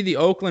going to be the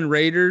Oakland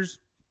Raiders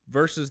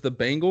versus the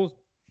Bengals.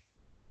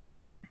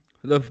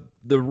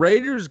 The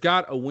Raiders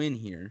got a win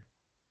here.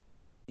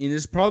 And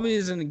this probably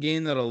isn't a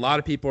game that a lot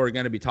of people are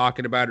going to be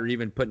talking about or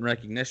even putting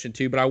recognition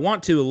to, but I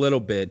want to a little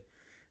bit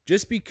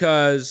just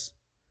because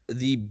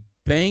the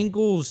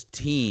Bengals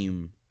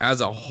team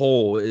as a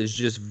whole is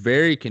just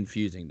very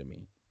confusing to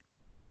me.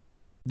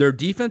 Their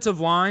defensive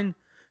line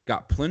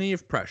got plenty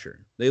of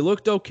pressure. They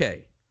looked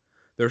okay.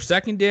 Their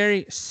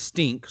secondary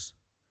stinks.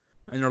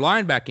 And their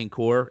linebacking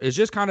core is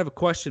just kind of a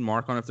question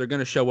mark on if they're going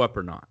to show up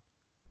or not.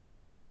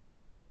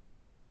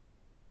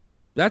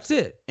 That's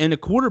it. And the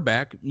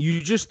quarterback,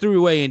 you just threw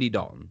away Andy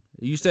Dalton.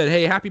 You said,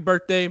 hey, happy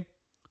birthday.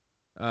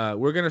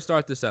 We're going to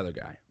start this other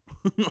guy.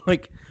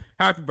 Like,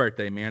 happy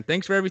birthday, man.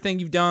 Thanks for everything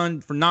you've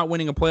done for not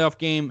winning a playoff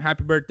game.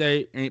 Happy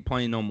birthday. Ain't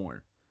playing no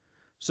more.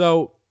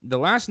 So the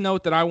last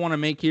note that I want to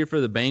make here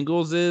for the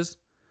Bengals is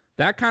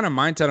that kind of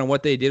mindset on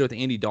what they did with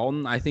Andy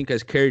Dalton, I think,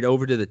 has carried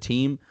over to the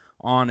team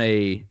on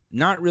a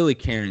not really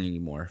caring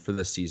anymore for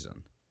the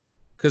season.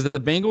 Because the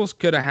Bengals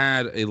could have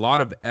had a lot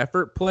of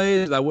effort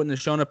plays that wouldn't have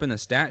shown up in the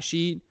stat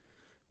sheet,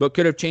 but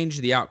could have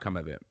changed the outcome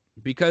of it.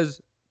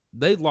 Because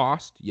they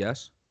lost,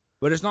 yes,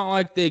 but it's not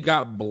like they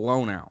got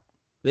blown out.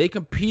 They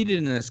competed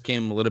in this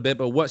game a little bit,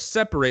 but what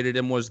separated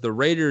them was the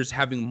Raiders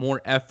having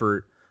more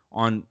effort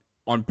on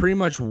pretty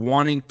much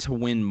wanting to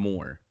win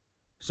more.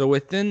 So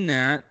within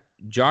that,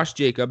 Josh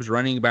Jacobs,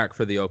 running back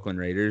for the Oakland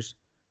Raiders.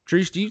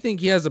 Treese, do you think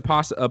he has a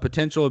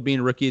potential of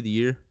being Rookie of the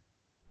Year?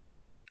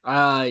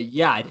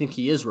 Yeah, I think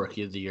he is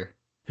Rookie of the Year.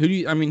 Who do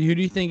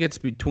you think it's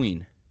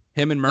between?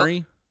 Him and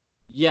Murray?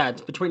 Yeah,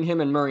 it's between him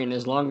and Murray, and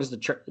as long as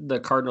the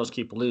Cardinals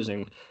keep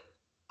losing,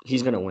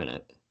 he's going to win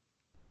it.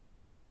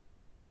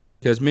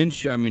 Because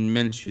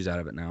Minshew's out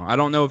of it now. I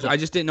don't know if I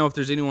just didn't know if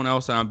there's anyone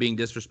else that I'm being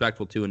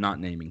disrespectful to and not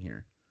naming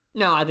here.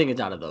 No, I think it's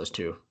out of those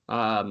 2.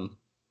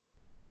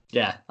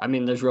 Yeah, I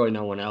mean, there's really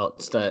no one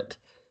else that.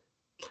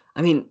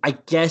 I mean,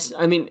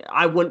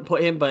 I wouldn't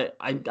put him, but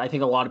I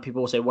think a lot of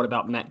people will say, what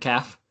about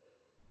Metcalf?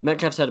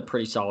 Metcalf's had a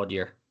pretty solid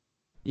year.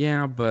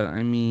 Yeah, but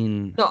I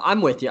mean. No,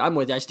 I'm with you.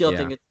 I still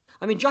think it's.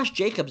 I mean, Josh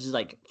Jacobs is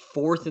like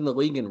 4th in the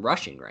league in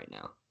rushing right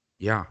now.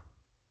 Yeah.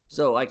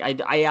 So, like,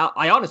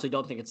 I honestly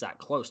don't think it's that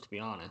close, to be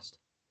honest.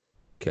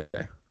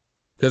 Okay.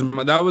 Because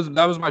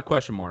that was my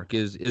question mark.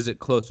 Is it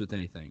close with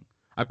anything?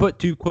 I put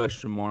 2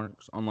 question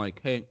marks. I'm like,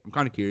 hey, I'm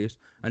kind of curious.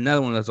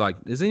 Another one that's like,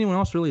 is anyone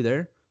else really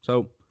there?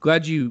 So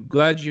glad you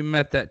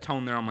met that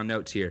tone there on my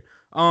notes here.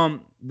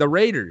 The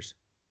Raiders,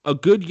 a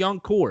good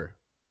young core.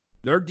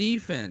 Their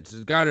defense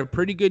has got a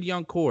pretty good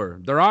young core.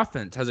 Their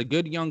offense has a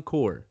good young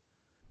core.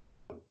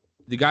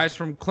 The guys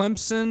from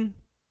Clemson,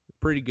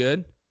 pretty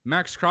good.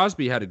 Max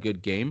Crosby had a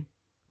good game.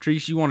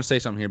 Treese, you want to say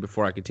something here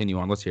before I continue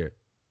on? Let's hear it.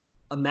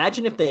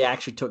 Imagine if they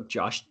actually took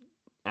Josh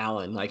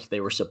Allen like they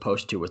were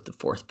supposed to with the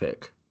 4th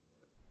pick.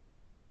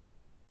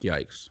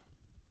 Yikes.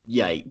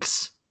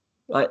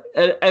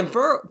 And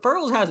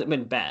Furls hasn't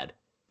been bad.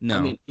 No.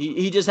 I mean,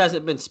 he just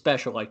hasn't been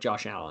special like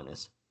Josh Allen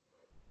is.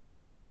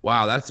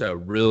 Wow, that's a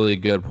really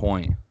good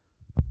point.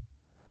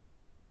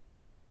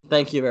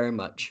 Thank you very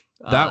much.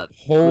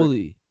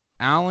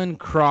 Allen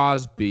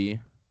Crosby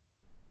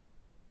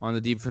on the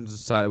defensive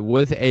side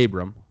with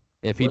Abram,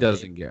 if he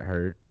doesn't get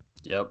hurt.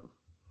 Yep.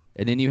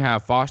 And then you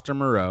have Foster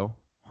Moreau,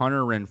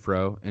 Hunter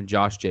Renfrow, and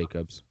Josh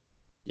Jacobs.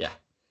 Yeah.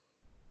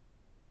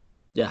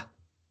 Yeah.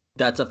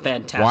 That's a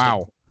fantastic.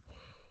 Wow.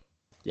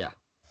 Yeah.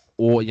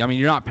 Well, I mean,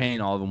 you're not paying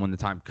all of them when the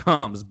time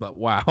comes, but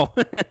wow.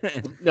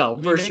 No,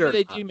 for sure.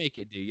 They do make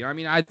it do. You know, I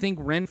mean, I think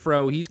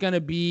Renfrow, he's going to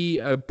be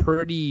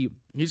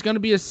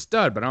a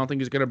stud, but I don't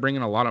think he's going to bring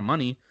in a lot of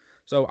money.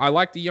 So I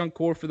like the young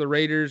core for the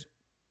Raiders.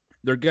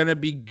 They're going to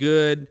be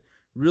good.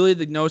 Really,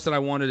 the notes that I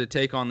wanted to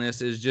take on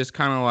this is just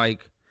kind of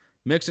like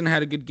Mixon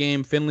had a good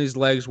game. Finley's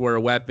legs were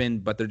a weapon,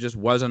 but there just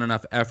wasn't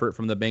enough effort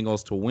from the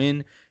Bengals to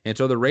win. And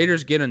so the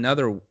Raiders get a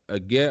W,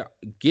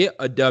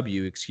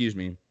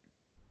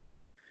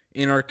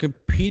 and are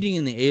competing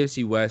in the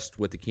AFC West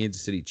with the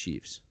Kansas City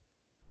Chiefs.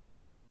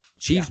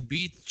 Chiefs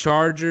beat the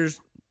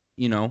Chargers,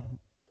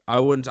 I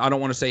don't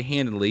want to say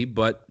handily,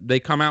 but they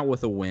come out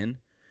with a win.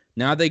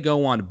 Now they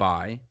go on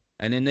bye,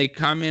 and then they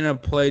come in and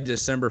play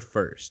December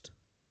 1st.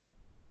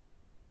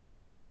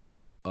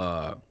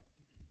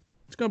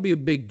 It's going to be a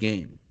big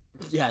game.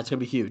 Yeah, it's going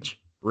to be huge.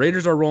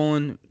 Raiders are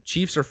rolling.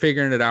 Chiefs are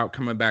figuring it out,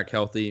 coming back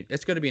healthy.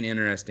 It's going to be an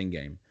interesting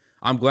game.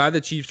 I'm glad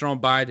the Chiefs are on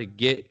bye to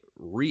get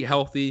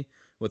re-healthy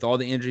with all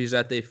the injuries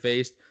that they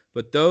faced.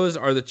 But those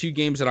are the two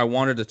games that I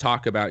wanted to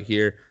talk about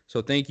here.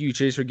 So thank you,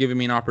 Chase, for giving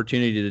me an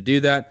opportunity to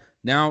do that.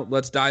 Now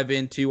let's dive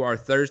into our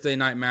Thursday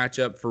night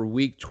matchup for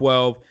Week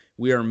 12.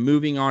 We are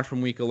moving on from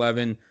Week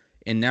 11,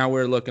 and now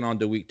we're looking on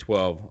to Week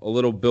 12. A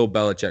little Bill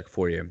Belichick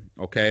for you,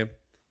 okay?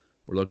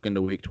 We're looking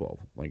to Week 12.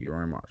 Thank you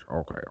very much.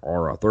 Okay,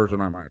 our Thursday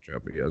night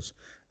matchup is.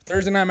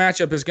 Thursday night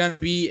matchup is going to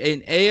be an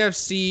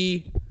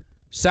AFC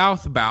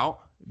South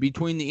bout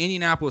between the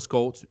Indianapolis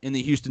Colts and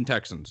the Houston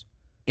Texans.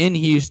 In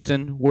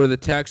Houston, where the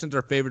Texans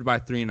are favored by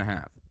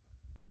 3.5.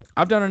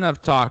 I've done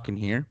enough talking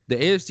here. The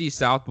AFC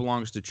South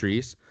belongs to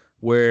Treese,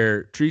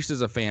 where Treese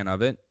is a fan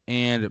of it,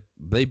 and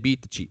they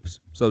beat the Chiefs.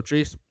 So,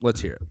 Treese, let's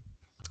hear it.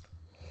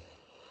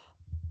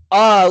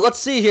 Let's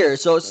see here.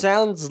 So it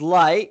sounds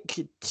like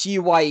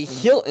T.Y.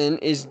 Hilton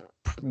is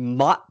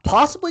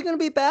possibly going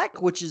to be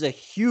back, which is a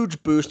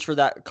huge boost for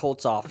that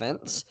Colts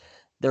offense.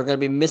 They're going to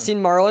be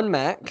missing Marlon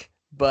Mack,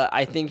 but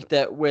I think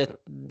that with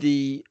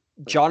the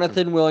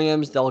Jonathan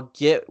Williams, they'll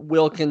get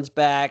Wilkins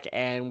back,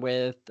 and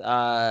with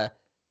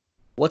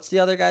what's the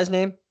other guy's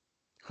name?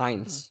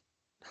 Hines,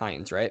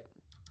 right?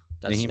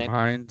 That's his name.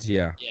 Hines,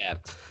 yeah. Yeah.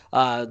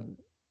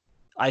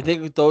 I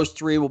think those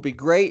three will be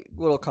great.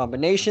 Little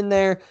combination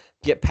there.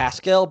 Get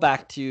Pascal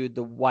back to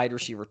the wide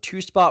receiver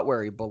 2 spot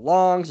where he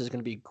belongs. Is going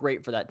to be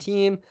great for that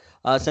team.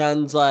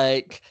 Sounds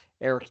like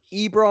Eric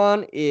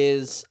Ebron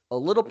is a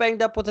little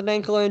banged up with an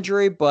ankle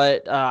injury,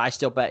 but I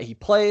still bet he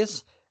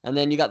plays. And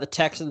then you got the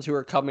Texans, who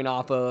are coming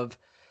off of,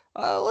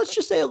 let's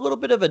just say, a little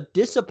bit of a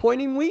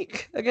disappointing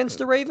week against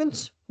the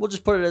Ravens. We'll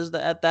just put it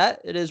at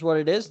that. It is what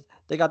it is.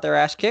 They got their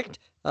ass kicked.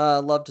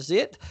 Love to see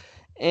it.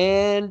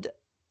 And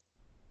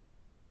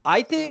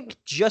I think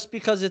just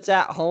because it's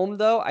at home,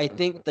 though, I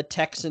think the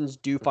Texans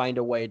do find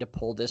a way to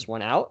pull this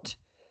one out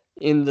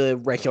in the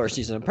regular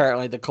season.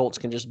 Apparently, the Colts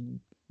can just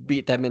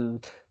beat them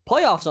in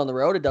playoffs on the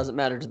road. It doesn't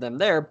matter to them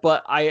there.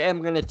 But I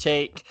am going to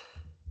take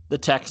the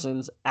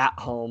Texans at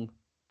home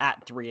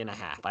at 3.5.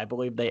 I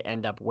believe they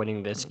end up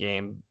winning this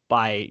game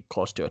by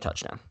close to a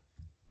touchdown.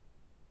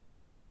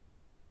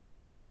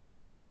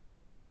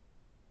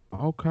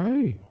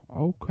 Okay.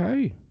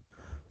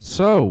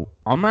 So,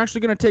 I'm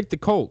actually going to take the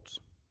Colts.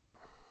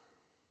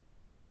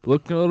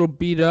 Looking a little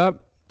beat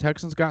up.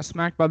 Texans got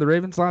smacked by the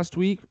Ravens last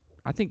week.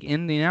 I think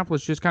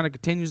Indianapolis just kind of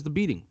continues the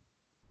beating.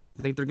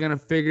 I think they're going to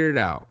figure it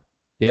out.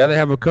 Yeah, they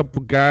have a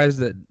couple guys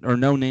that are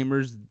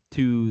no-namers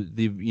to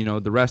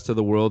the rest of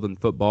the world in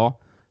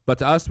football. But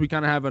to us, we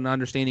kind of have an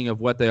understanding of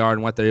what they are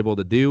and what they're able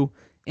to do.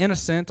 In a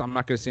sense, I'm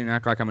not going to sit and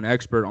act like I'm an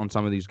expert on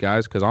some of these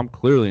guys because I'm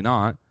clearly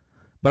not.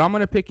 But I'm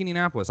going to pick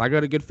Indianapolis. I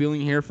got a good feeling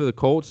here for the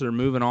Colts. They're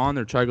moving on.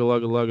 They're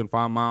chug-a-lug-a-lugging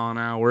 5 mile an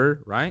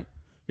hour, right?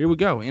 Here we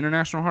go.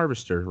 International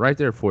Harvester right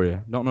there for you.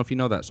 Don't know if you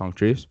know that song,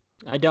 Trees.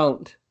 I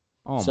don't.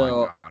 Oh, my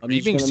God. Are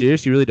you being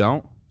serious? You really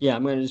don't? Yeah,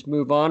 I'm going to just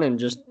move on and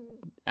just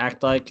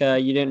act like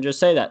you didn't just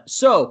say that.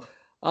 So,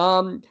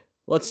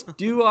 let's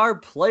do our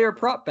player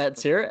prop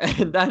bets here,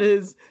 and that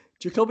is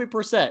Jacoby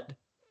Brissett,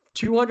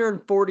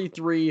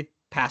 243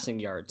 passing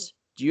yards.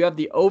 Do you have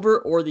the over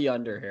or the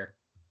under here?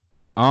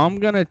 I'm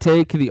going to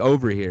take the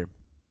over here.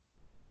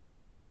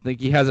 I think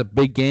he has a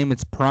big game.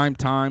 It's prime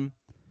time.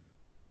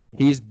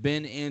 He's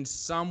been in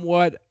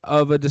somewhat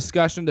of a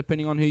discussion,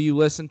 depending on who you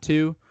listen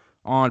to,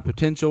 on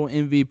potential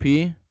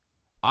MVP.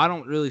 I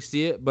don't really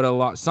see it,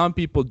 but some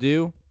people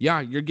do. Yeah,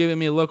 you're giving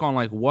me a look on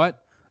like,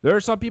 what? There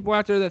are some people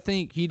out there that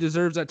think he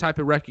deserves that type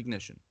of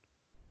recognition.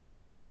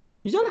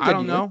 He's had a good year. I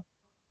don't know.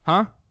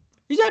 Huh?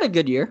 He's had a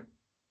good year.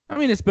 I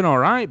mean, it's been all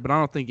right, but I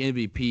don't think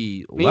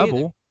MVP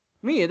level.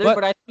 Me either,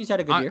 but I think he's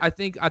had a good year. I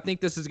think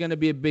this is going to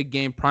be a big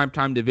game,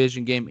 primetime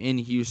division game in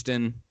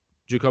Houston.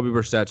 Jacoby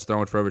Brissett's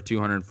throwing for over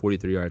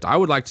 243 yards. I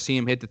would like to see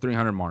him hit the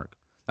 300 mark.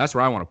 That's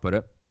where I want to put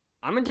it.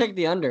 I'm going to take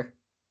the under.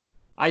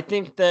 I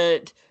think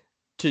that,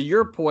 to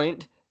your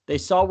point, they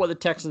saw what the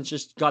Texans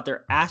just got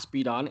their ass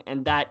beat on,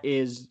 and that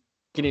is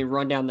getting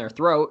run down their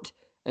throat.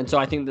 And so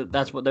I think that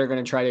that's what they're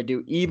going to try to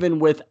do, even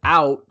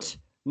without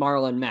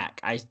Marlon Mack.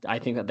 I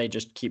think that they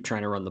just keep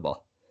trying to run the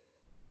ball.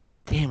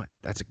 Damn it.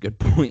 That's a good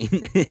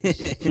point.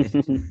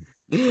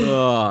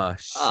 Oh,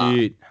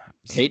 shoot.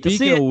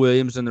 Speaking of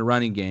Williams in the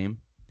running game,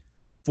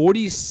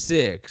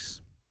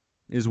 46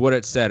 is what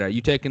it said. Are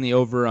you taking the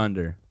over or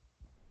under?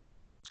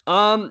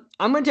 I'm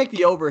going to take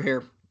the over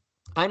here.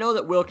 I know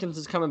that Wilkins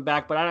is coming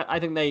back, but I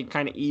think they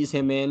kind of ease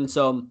him in.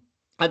 So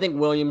I think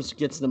Williams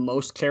gets the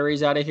most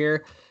carries out of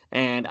here,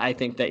 and I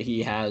think that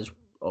he has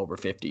over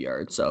 50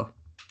 yards. So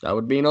that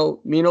would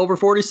mean over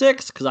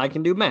 46 because I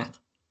can do math.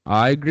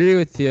 I agree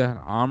with you.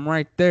 I'm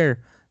right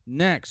there.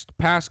 Next,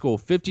 Pascal,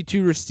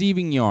 52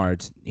 receiving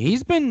yards.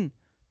 He's been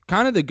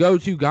kind of the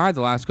go-to guy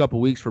the last couple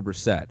weeks for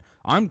Brissett.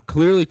 I'm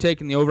clearly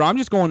taking the over. I'm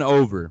just going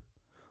over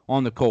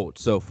on the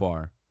Colts so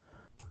far.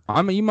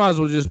 You might as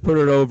well just put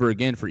it over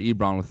again for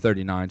Ebron with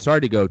 39.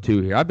 Sorry to go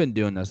two here. I've been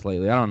doing this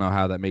lately. I don't know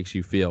how that makes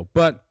you feel.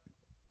 But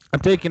I'm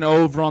taking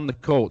over on the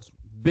Colts.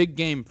 Big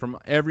game from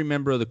every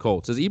member of the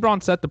Colts. Is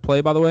Ebron set to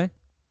play, by the way?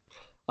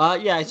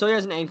 Yeah, so he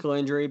has an ankle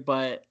injury,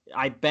 but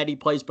I bet he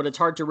plays. But it's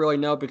hard to really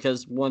know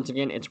because, once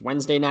again, it's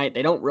Wednesday night.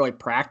 They don't really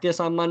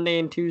practice on Monday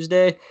and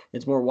Tuesday.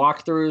 It's more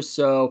walkthroughs.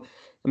 So,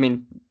 I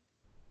mean,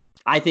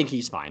 I think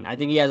he's fine. I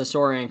think he has a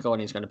sore ankle,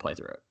 and he's going to play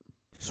through it.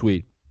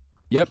 Sweet.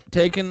 Yep,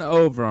 taking the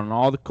over on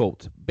all the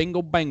Colts.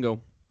 Bingo,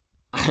 bango.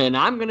 And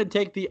I'm going to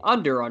take the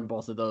under on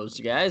both of those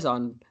guys,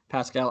 on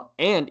Pascal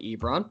and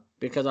Ebron,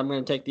 because I'm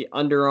going to take the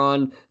under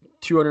on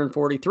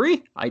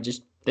 243. I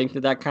just think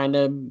that kind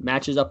of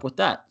matches up with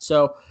that.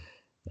 So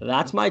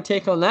that's my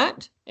take on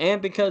that.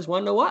 And because,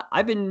 want to know what?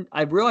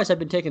 I've realized I've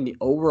been taking the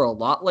over a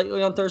lot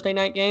lately on Thursday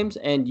night games,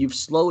 and you've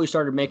slowly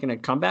started making a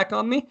comeback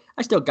on me.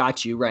 I still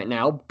got you right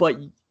now, but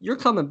you're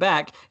coming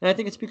back, and I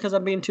think it's because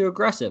I'm being too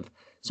aggressive.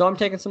 So I'm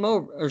taking some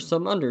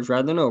unders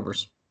rather than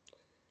overs.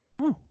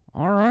 Oh,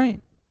 all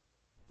right.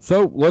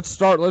 So let's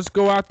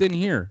go out then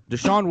here.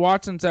 Deshaun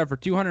Watson's at for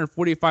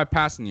 245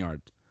 passing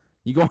yards.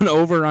 You going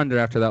over or under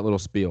after that little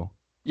spiel?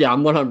 Yeah,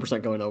 I'm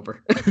 100% going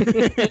over.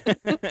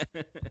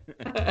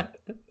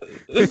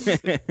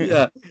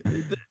 Yeah.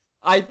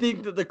 I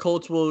think that the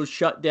Colts will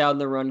shut down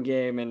the run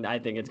game, and I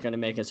think it's going to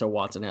make it so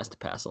Watson has to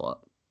pass a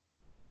lot.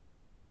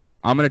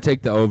 I'm going to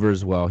take the over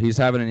as well. He's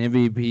having an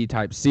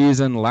MVP-type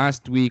season.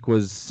 Last week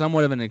was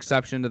somewhat of an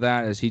exception to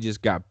that as he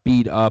just got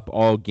beat up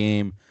all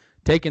game.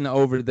 Taking the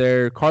over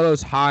there.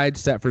 Carlos Hyde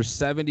set for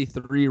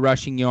 73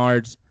 rushing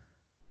yards.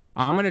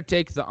 I'm going to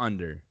take the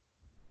under.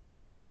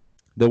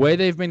 The way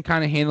they've been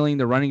kind of handling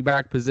the running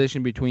back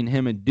position between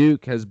him and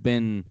Duke has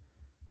been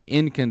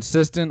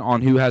inconsistent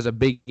on who has a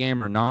big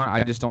game or not.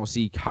 I just don't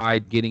see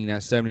Hyde getting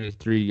that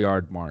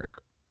 73-yard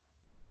mark.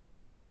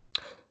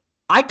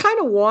 I kind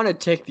of want to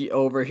take the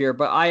over here,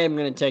 but I am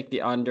going to take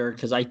the under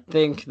because I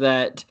think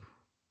that,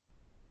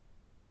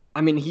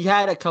 I mean, he's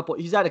had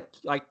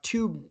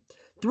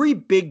three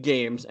big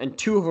games, and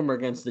two of them are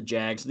against the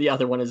Jags. The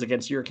other one is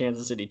against your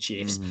Kansas City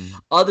Chiefs. Mm-hmm.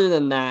 Other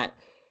than that,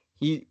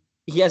 he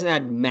hasn't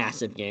had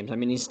massive games. I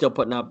mean, he's still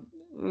putting up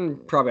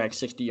probably like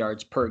 60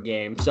 yards per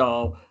game.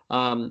 So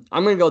I'm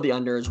going to go the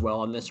under as well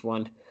on this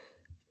one.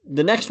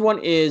 The next one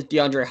is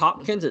DeAndre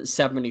Hopkins at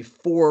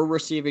 74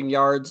 receiving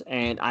yards,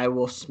 and I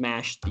will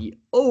smash the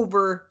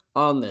over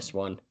on this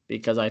one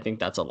because I think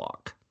that's a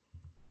lock.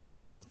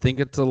 Think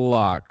it's a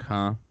lock,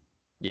 huh?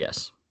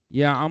 Yes.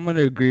 Yeah, I'm going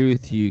to agree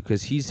with you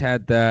because he's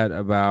had that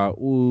about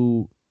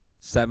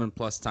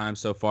 7+ times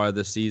so far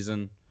this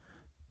season.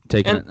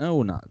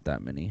 Not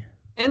that many.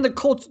 And the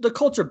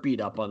Colts are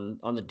beat up on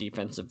the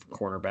defensive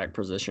cornerback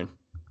position.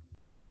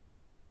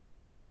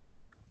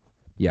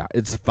 Yeah,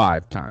 it's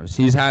 5 times.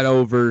 He's had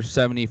over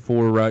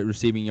 74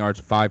 receiving yards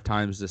 5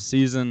 times this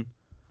season.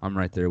 I'm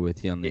right there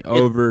with you on the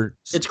over.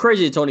 It's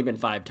crazy. It's only been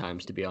 5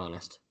 times, to be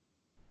honest.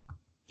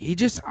 I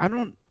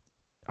don't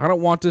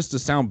want this to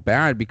sound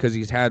bad because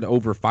he's had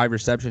over 5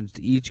 receptions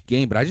to each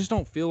game, but I just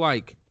don't feel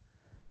like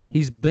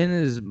he's been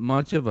as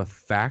much of a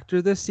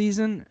factor this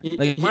season.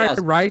 Am I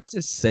right to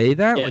say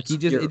that? Yeah,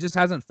 it just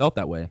hasn't felt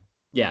that way.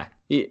 Yeah,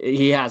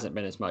 he hasn't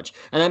been as much.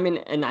 And I mean,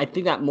 and I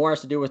think that more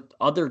has to do with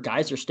other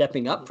guys are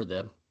stepping up for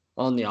them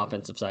on the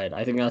offensive side.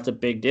 I think that's a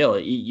big deal.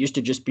 It used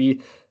to just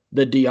be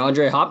the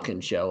DeAndre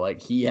Hopkins show.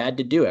 Like, he had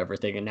to do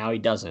everything, and now he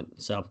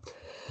doesn't. So,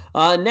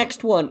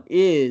 next one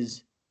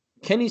is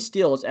Kenny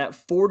Stills at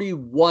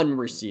 41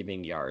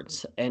 receiving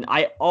yards. And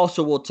I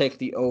also will take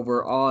the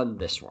over on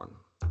this one.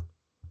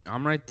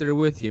 I'm right there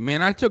with you.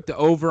 Man, I took the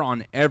over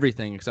on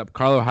everything except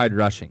Carlos Hyde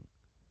rushing.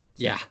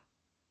 Yeah.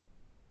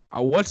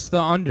 What's the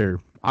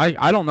under?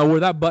 I don't know where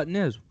that button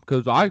is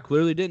because I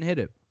clearly didn't hit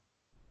it.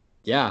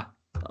 Yeah.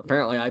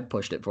 Apparently I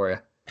pushed it for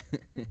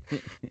you.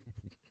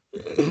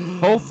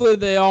 Hopefully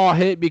they all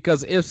hit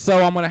because if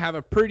so, I'm going to have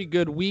a pretty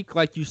good week.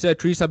 Like you said,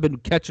 Treese, I've been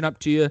catching up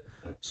to you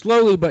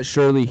slowly but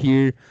surely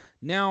here.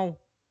 Now,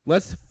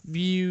 let's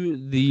view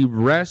the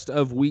rest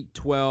of Week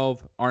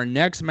 12. Our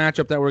next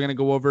matchup that we're going to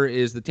go over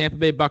is the Tampa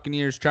Bay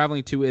Buccaneers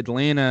traveling to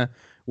Atlanta,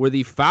 where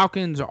the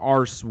Falcons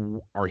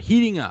are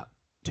heating up.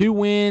 2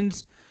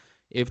 wins.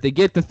 If they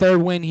get the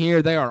 3rd win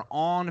here, they are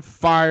on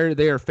fire.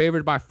 They are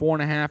favored by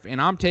 4.5,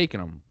 and I'm taking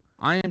them.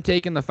 I am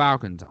taking the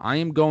Falcons. I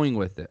am going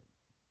with it.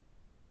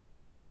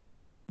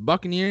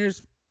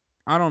 Buccaneers,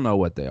 I don't know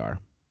what they are.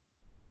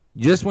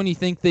 Just when you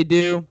think they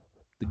do,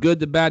 the good,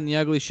 the bad, and the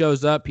ugly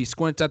shows up. He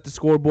squints at the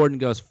scoreboard and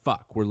goes,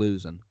 fuck, we're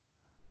losing.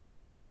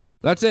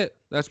 That's it.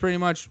 That's pretty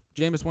much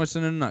Jameis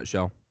Winston in a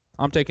nutshell.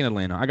 I'm taking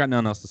Atlanta. I got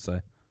nothing else to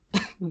say.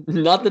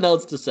 Nothing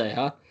else to say,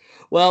 huh?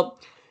 Well,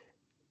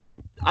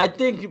 I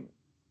think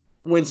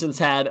Winston's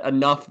had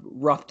enough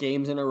rough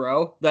games in a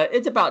row that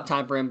it's about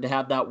time for him to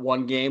have that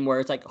one game where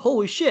it's like,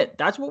 holy shit,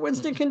 that's what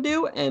Winston can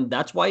do, and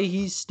that's why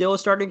he's still a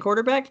starting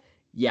quarterback?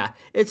 Yeah,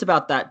 it's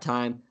about that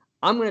time.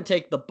 I'm going to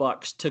take the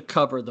Bucs to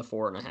cover the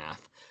 4.5.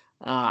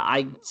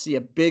 I see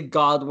a big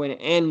Godwin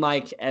and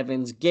Mike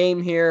Evans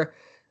game here.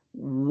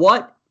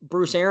 What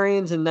Bruce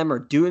Arians and them are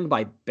doing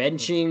by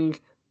benching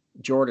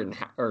Jordan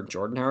Howard,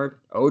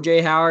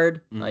 OJ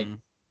Howard, like,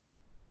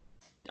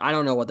 I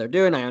don't know what they're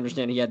doing. I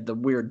understand he had the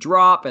weird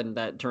drop and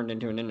that turned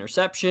into an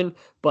interception,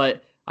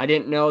 but I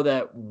didn't know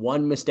that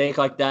one mistake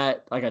like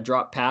that, like a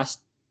drop pass,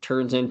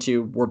 turns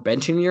into we're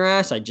benching your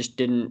ass. I just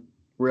didn't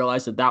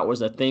realize that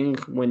was a thing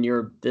when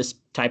you're this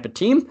type of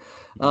team,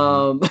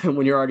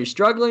 when you're already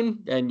struggling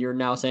and you're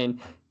now saying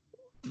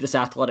this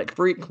athletic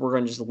freak, we're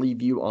going to just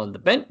leave you on the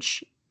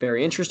bench.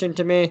 Very interesting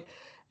to me.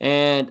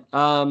 And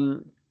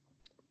I'm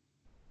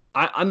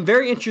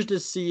very interested to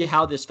see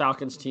how this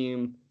Falcons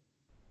team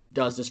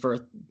does this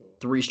for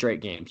 3 straight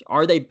games.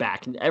 Are they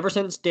back? And ever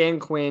since Dan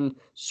Quinn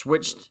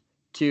switched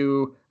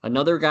to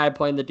another guy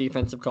playing the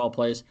defensive call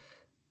plays,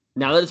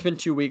 now that it's been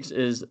 2 weeks,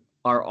 is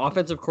our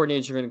offensive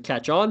coordinator going to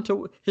catch on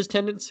to his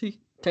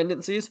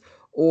tendencies,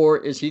 or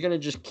is he going to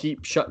just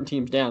keep shutting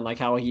teams down like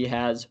how he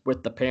has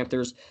with the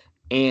Panthers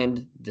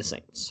and the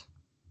Saints?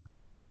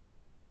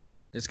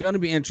 It's going to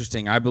be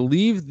interesting. I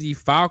believe the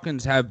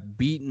Falcons have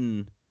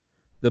beaten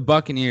the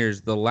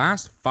Buccaneers the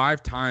last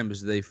 5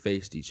 times they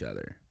faced each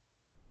other.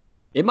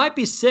 It might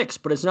be 6,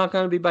 but it's not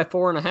going to be by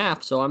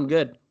 4.5, so I'm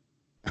good.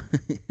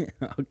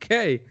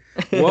 Okay.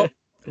 Well,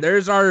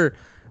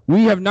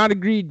 we have not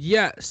agreed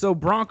yet. So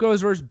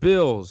Broncos versus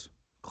Bills.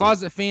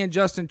 Closet fan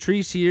Justin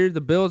Treese here.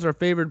 The Bills are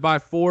favored by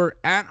 4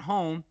 at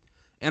home,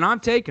 and I'm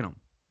taking them.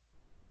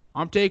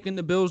 I'm taking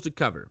the Bills to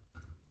cover.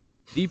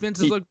 Defense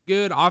is looking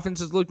good.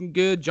 Offense is looking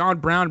good. John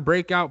Brown,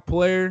 breakout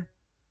player.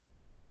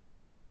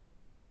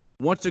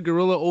 Once a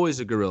gorilla, always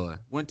a gorilla.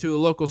 Went to a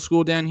local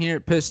school down here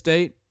at Pitt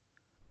State.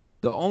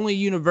 The only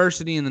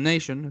university in the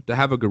nation to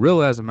have a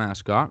gorilla as a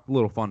mascot. A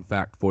little fun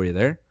fact for you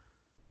there.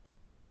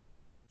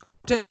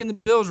 Taking the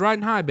Bills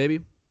riding high, baby.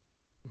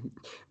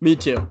 Me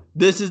too.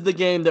 This is the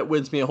game that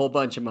wins me a whole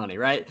bunch of money,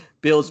 right?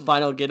 Bills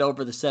finally get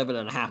over the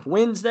 7.5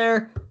 wins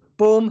there.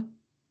 Boom.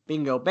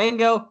 Bingo,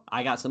 bango.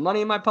 I got some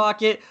money in my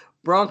pocket.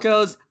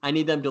 Broncos, I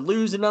need them to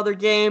lose another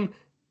game.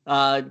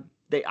 I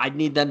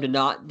need them to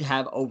not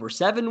have over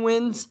 7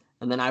 wins,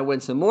 and then I win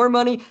some more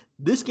money.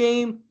 This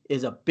game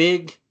is a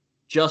big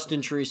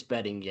Justin Treese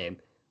betting game.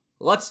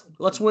 Let's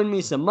win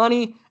me some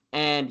money.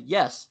 And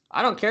yes,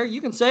 I don't care.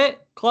 You can say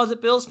it,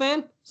 Closet Bills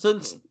fan.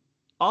 Since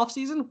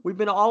offseason, we've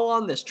been all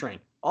on this train.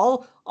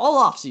 All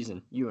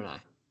offseason, you and I.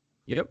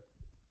 Yep.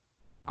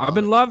 I've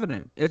been loving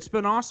it. It's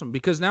been awesome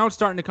because now it's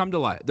starting to come to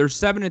light. They're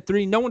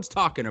 7-3. No one's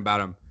talking about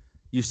them.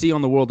 You see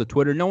on the world of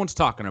Twitter, no one's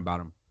talking about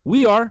them.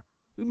 We are.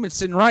 We've been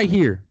sitting right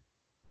here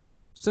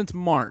since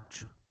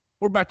March.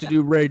 We're about to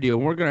do radio,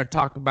 and we're going to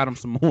talk about them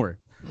some more.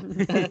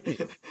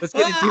 Let's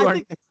get into our...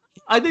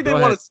 I think they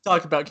want us to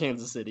talk about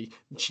Kansas City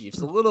Chiefs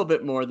a little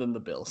bit more than the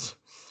Bills.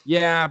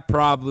 Yeah,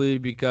 probably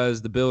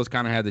because the Bills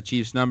kind of had the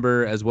Chiefs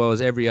number as well as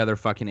every other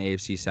fucking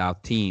AFC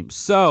South team.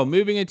 So,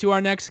 moving into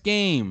our next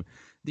game,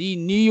 the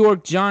New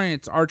York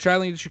Giants are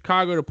traveling to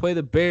Chicago to play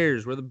the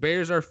Bears, where the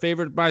Bears are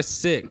favored by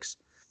 6.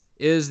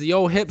 Is the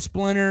old hip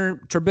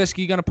splinter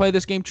Trubisky going to play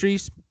this game,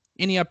 Treese?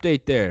 Any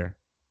update there?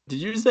 Did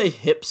you say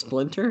hip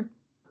splinter?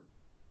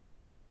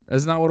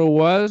 That's not what it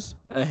was?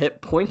 A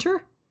hip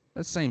pointer?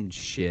 That's the same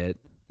shit.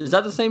 Is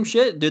that the same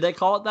shit? Do they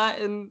call it that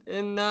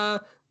in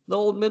the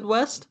old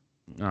Midwest?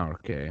 Oh,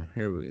 okay.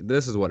 Here we go.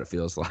 This is what it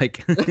feels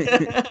like.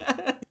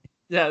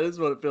 Yeah, this is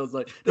what it feels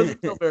like.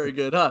 Doesn't feel very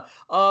good,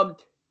 huh?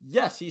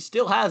 Yes, he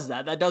still has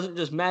that. That doesn't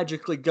just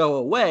magically go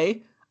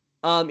away.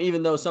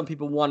 Even though some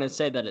people want to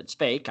say that it's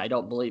fake. I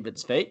don't believe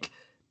it's fake.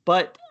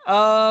 But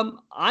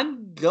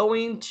I'm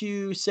going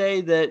to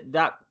say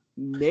that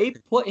may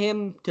put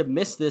him to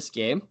miss this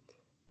game.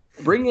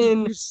 Bring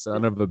in... You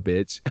son of a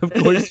bitch. Of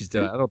course you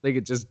do. I don't think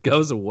it just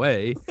goes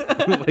away.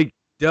 Like,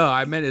 duh,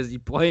 I meant is he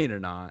playing or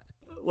not?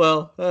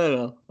 Well, I don't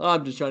know.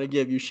 I'm just trying to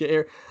give you shit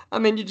here. I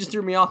mean, you just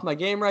threw me off my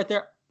game right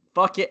there.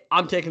 Fuck it.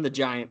 I'm taking the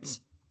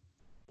Giants.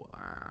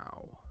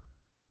 Wow.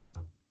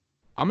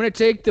 I'm going to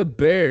take the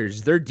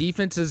Bears. Their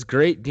defense is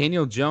great.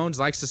 Daniel Jones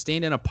likes to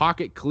stand in a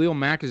pocket. Khalil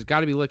Mack has got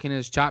to be licking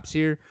his chops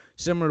here,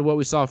 similar to what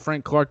we saw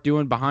Frank Clark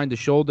doing behind the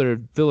shoulder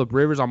of Phillip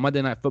Rivers on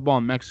Monday Night Football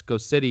in Mexico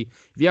City.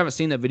 If you haven't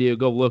seen that video,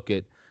 go look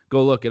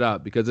it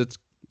up because it's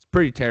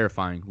pretty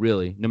terrifying,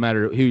 really, no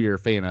matter who you're a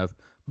fan of.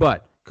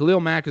 But Khalil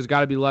Mack has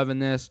got to be loving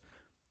this.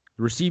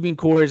 The receiving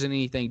core isn't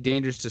anything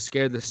dangerous to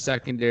scare the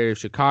secondary of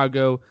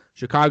Chicago.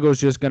 Chicago's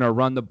just going to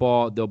run the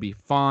ball. They'll be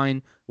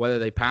fine. Whether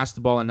they pass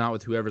the ball or not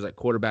with whoever's at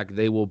quarterback,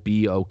 they will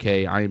be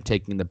okay. I am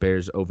taking the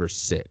Bears over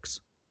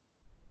 6.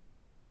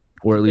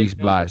 Or at least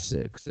by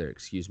 6. There,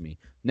 excuse me.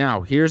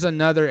 Now, here's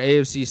another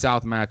AFC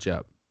South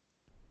matchup.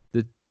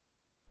 The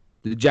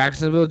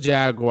Jacksonville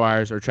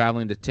Jaguars are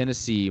traveling to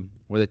Tennessee,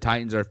 where the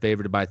Titans are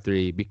favored by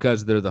 3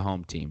 because they're the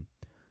home team.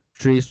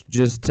 Treese,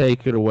 just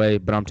take it away,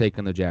 but I'm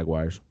taking the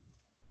Jaguars.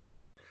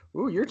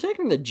 Ooh, you're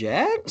taking the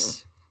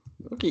Jags?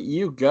 Look at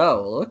you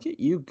go. Look at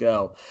you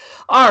go.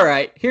 All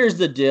right, here's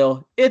the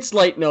deal. It's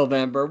late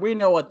November. We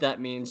know what that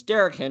means.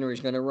 Derrick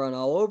Henry's going to run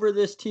all over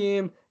this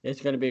team.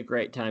 It's going to be a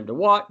great time to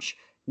watch.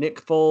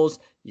 Nick Foles,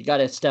 you got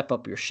to step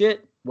up your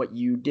shit. What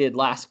you did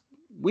last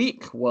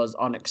week was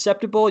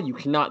unacceptable. You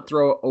cannot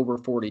throw it over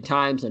 40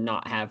 times and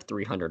not have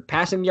 300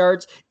 passing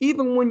yards,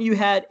 even when you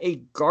had a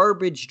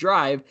garbage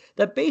drive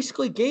that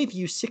basically gave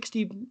you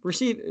 60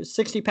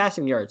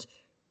 passing yards.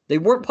 They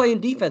weren't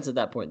playing defense at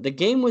that point. The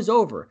game was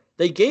over.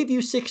 They gave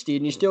you 60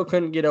 and you still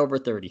couldn't get over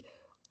 30.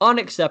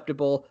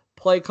 Unacceptable.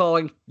 Play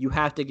calling. You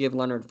have to give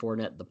Leonard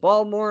Fournette the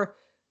ball more.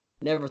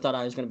 Never thought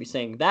I was going to be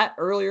saying that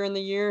earlier in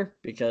the year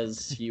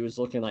because he was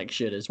looking like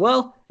shit as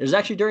well. It was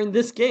actually during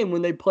this game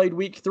when they played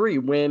week 3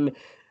 when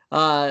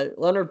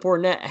Leonard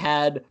Fournette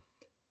had,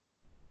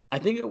 I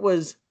think it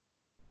was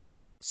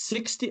a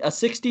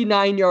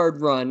 69-yard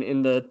run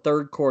in the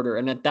third quarter.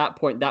 And at that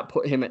point, that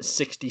put him at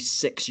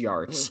 66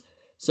 yards.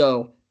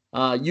 So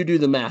you do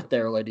the math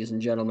there, ladies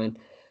and gentlemen.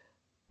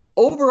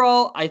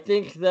 Overall, I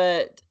think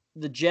that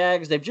the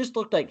Jags, they've just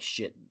looked like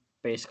shit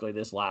basically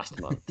this last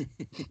month.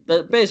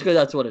 Basically,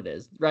 that's what it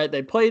is, right?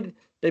 They played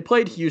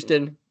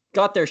Houston,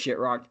 got their shit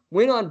rocked,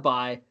 went on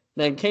bye,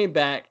 then came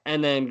back,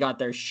 and then got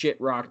their shit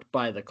rocked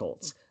by the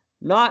Colts.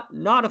 Not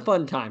a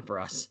fun time for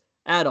us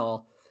at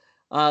all.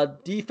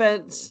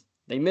 Defense,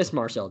 they miss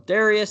Marcel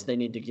Darius. They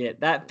need to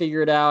get that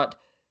figured out.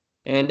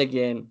 And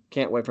again,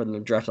 can't wait for them to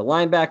draft a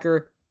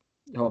linebacker.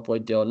 Hopefully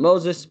Dylan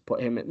Moses,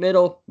 put him at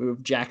middle,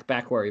 move Jack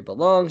back where he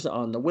belongs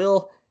on the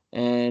will,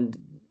 and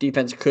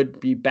defense could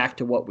be back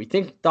to what we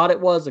thought it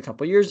was a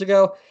couple years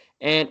ago.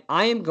 And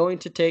I am going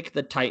to take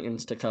the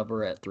Titans to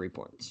cover at 3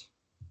 points.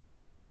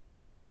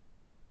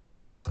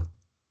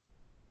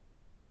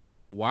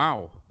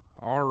 Wow.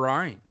 All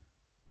right.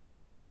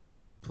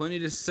 Plenty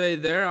to say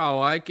there. I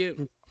like it.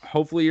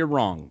 Hopefully you're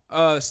wrong.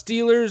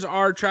 Steelers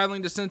are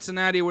traveling to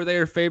Cincinnati where they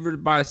are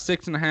favored by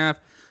 6.5.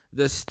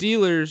 The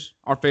Steelers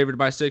are favored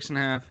by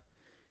 6.5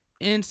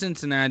 in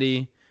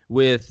Cincinnati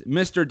with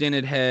Mr.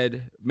 Dented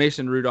Head,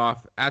 Mason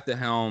Rudolph at the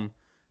helm.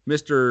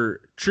 Mr.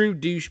 True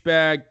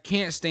Douchebag,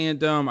 can't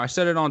stand him. I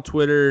said it on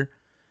Twitter.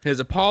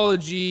 His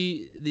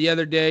apology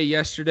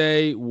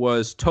yesterday,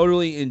 was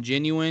totally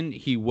ingenuine.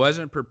 He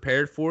wasn't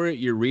prepared for it.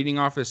 You're reading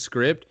off his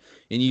script,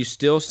 and you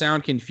still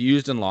sound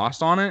confused and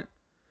lost on it.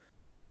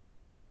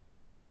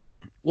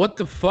 What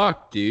the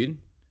fuck, dude?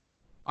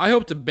 I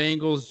hope the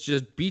Bengals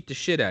just beat the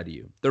shit out of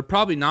you. They're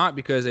probably not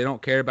because they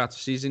don't care about the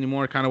season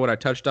anymore, kind of what I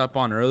touched up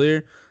on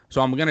earlier.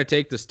 So I'm going to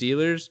take the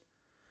Steelers.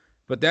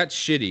 But that's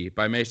shitty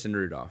by Mason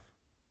Rudolph.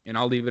 And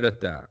I'll leave it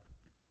at that.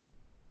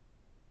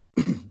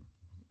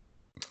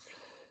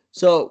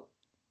 So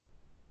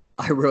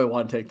I really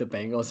want to take the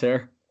Bengals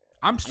here.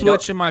 I'm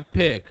switching my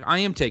pick. I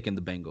am taking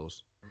the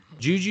Bengals.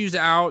 Juju's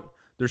out.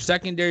 Their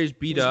secondary's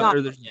beat up.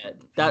 Not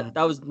yet. That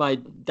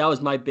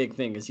was my big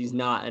thing is he's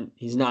not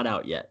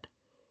out yet.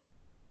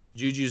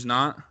 Juju's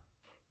not?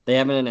 They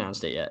haven't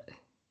announced it yet.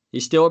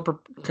 He's still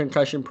in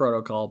concussion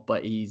protocol,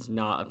 but he's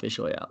not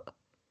officially out.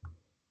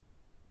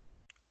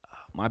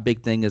 My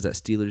big thing is that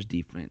Steelers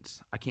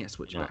defense. I can't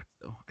switch back,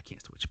 though. I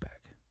can't switch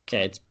back.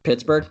 Okay, it's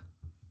Pittsburgh.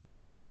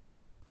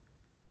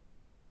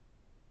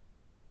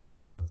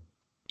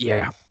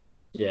 Yeah.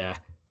 Yeah.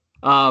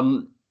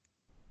 I'm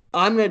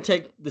going to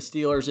take the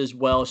Steelers as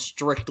well,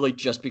 strictly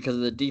just because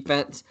of the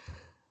defense.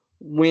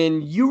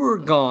 When you were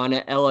gone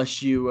at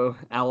LSU,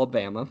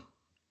 Alabama,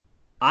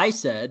 I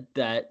said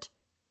that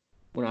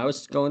when I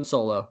was going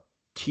solo,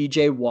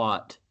 TJ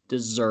Watt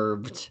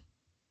deserved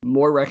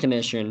more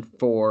recognition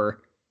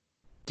for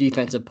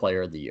Defensive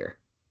Player of the Year.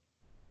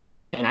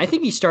 And I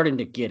think he's starting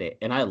to get it,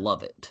 and I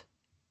love it.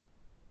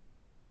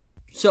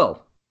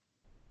 So,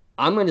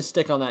 I'm going to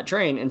stick on that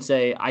train and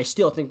say I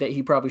still think that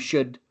he probably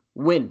should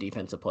win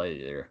Defensive Player of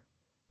the Year.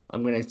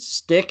 I'm going to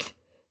stick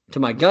to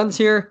my guns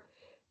here,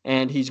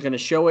 and he's going to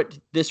show it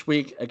this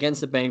week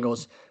against the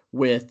Bengals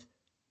with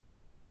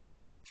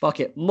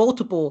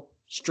multiple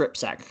strip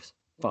sack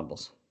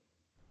fumbles.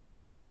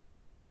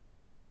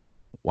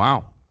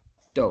 Wow.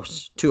 2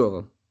 of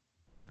them.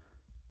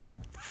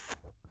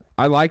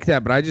 I like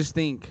that, but I just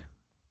think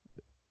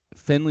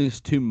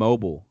Finley's too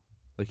mobile.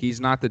 Like, he's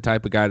not the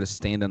type of guy to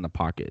stand in the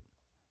pocket.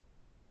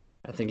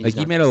 I think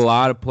he made a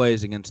lot of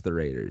plays against the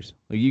Raiders.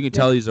 Like, you can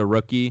tell he's a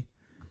rookie,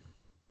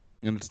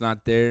 and it's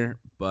not there.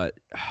 But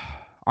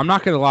I'm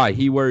not gonna lie,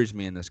 he worries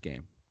me in this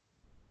game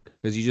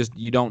because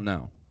you don't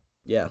know.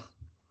 Yeah.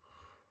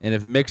 And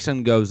if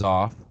Mixon goes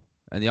off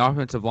and the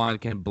offensive line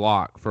can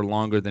block for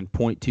longer than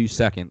 0.2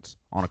 seconds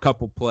on a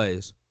couple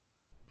plays,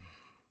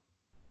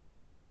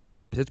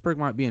 Pittsburgh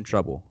might be in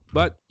trouble.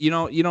 But, you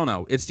don't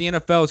know. It's the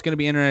NFL. It's going to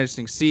be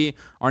interesting to see.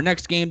 Our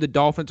next game, the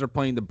Dolphins are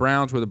playing the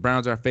Browns, where the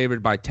Browns are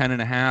favored by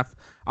 10.5.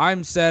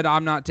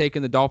 I'm not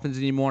taking the Dolphins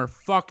anymore.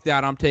 Fuck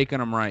that. I'm taking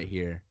them right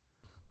here.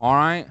 All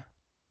right?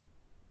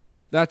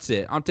 That's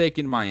it. I'm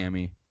taking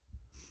Miami.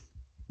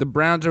 The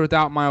Browns are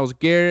without Myles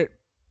Garrett.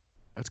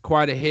 That's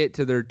quite a hit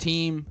to their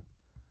team.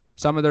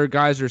 Some of their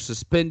guys are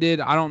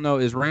suspended. I don't know.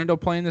 Is Randall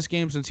playing this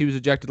game since he was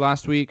ejected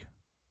last week?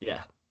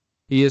 Yeah.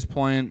 he is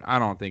playing. I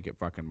don't think it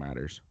fucking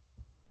matters.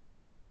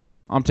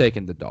 I'm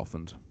taking the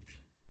Dolphins.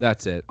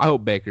 That's it. I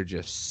hope Baker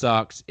just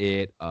sucks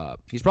it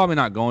up. He's probably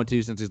not going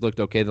to since he's looked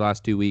okay the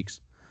last 2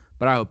 weeks,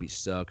 but I hope he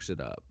sucks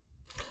it up.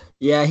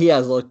 Yeah, he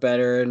has looked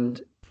better,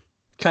 and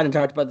kind of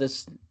talked about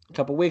this a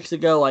couple weeks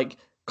ago. Like,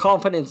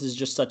 confidence is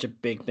just such a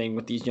big thing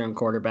with these young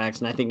quarterbacks,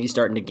 and I think he's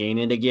starting to gain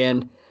it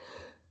again.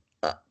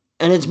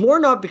 And it's more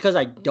not because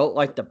I don't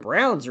like the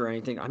Browns or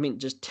anything. I mean,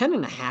 just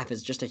 10.5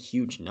 is just a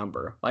huge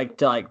number. Like,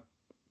 to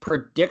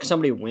predict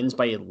somebody wins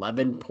by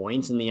 11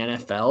 points in the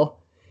NFL,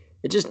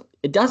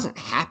 it doesn't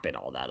happen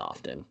all that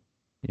often.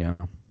 Yeah.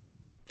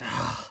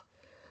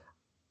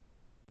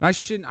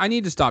 I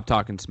need to stop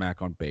talking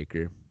smack on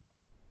Baker.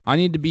 I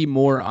need to be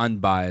more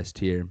unbiased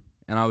here,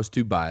 and I was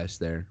too biased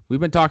there. We've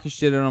been talking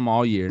shit on him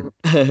all year.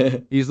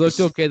 He's looked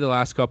okay the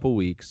last couple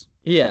weeks.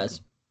 He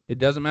has. It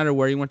doesn't matter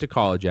where he went to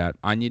college at.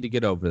 I need to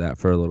get over that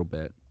for a little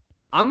bit.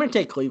 I'm going to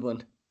take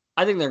Cleveland.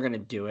 I think they're going to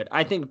do it.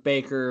 I think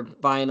Baker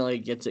finally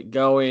gets it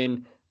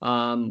going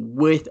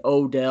with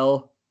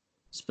Odell.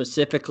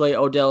 Specifically,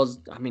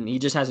 he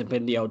just hasn't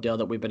been the Odell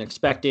that we've been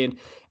expecting.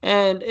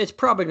 And it's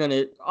probably going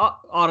to,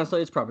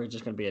 honestly, it's probably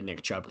just going to be a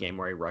Nick Chubb game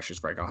where he rushes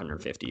for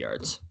 150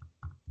 yards.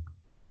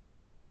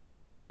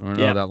 I don't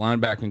know. That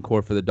linebacking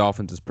core for the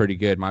Dolphins is pretty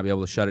good. Might be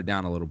able to shut it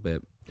down a little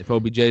bit. If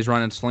OBJ's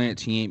running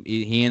slants, he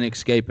ain't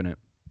escaping it.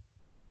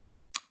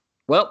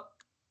 Well,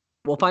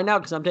 we'll find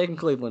out because I'm taking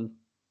Cleveland.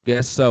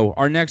 Yes, so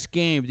our next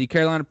game, the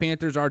Carolina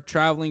Panthers are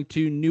traveling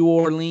to New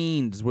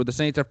Orleans, where the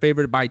Saints are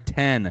favored by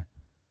 10.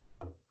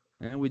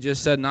 And we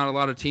just said not a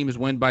lot of teams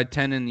win by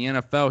 10 in the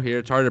NFL here.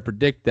 It's hard to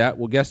predict that.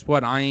 Well, guess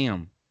what? I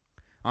am.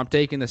 I'm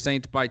taking the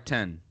Saints by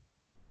 10.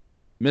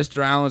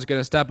 Mr. Allen's going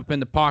to step up in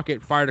the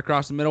pocket, fired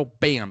across the middle,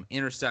 bam,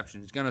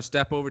 interception. He's going to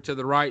step over to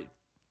the right,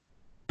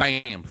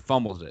 bam,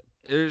 fumbles it.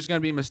 There's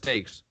going to be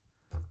mistakes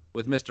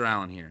with Mr.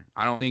 Allen here.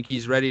 I don't think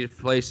he's ready to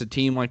face a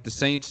team like the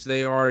Saints.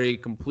 They are a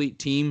complete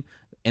team,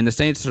 and the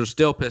Saints are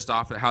still pissed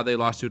off at how they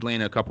lost to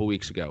Atlanta a couple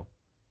weeks ago.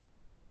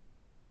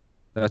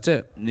 That's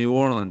it. New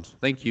Orleans.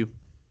 Thank you.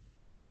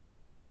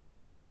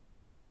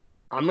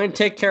 I'm going to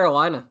take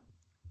Carolina.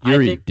 You're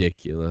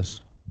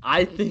ridiculous.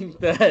 I think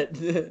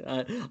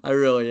that I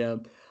really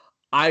am.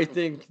 I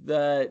think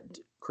that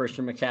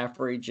Christian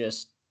McCaffrey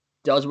just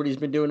does what he's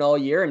been doing all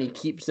year, and he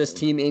keeps this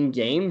team in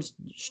games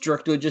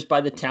strictly just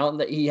by the talent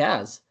that he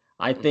has.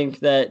 I think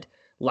that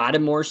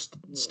Lattimore's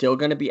still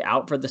going to be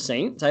out for the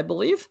Saints, I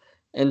believe.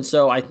 And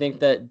so I think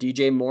that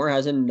DJ Moore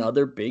has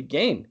another big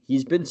game.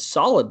 He's been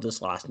solid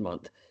this last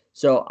month.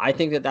 So I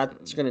think that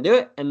that's going to do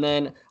it. And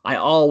then I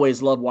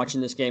always love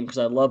watching this game because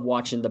I love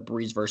watching the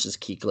Breeze versus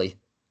Kuechly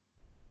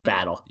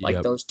battle.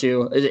 Like those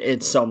two,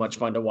 it's so much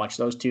fun to watch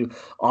those two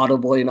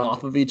audibly and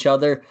off of each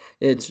other.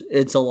 It's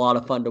a lot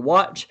of fun to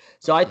watch.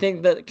 So I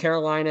think that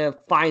Carolina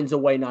finds a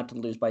way not to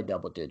lose by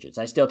double digits.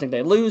 I still think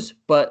they lose,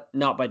 but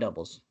not by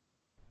doubles.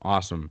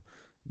 Awesome.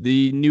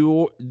 The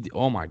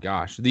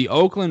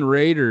Oakland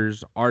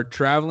Raiders are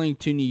traveling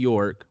to New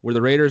York, where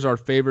the Raiders are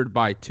favored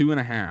by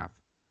 2.5.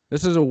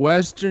 This is a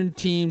Western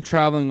team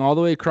traveling all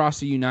the way across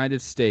the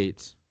United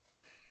States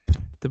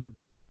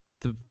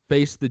to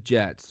face the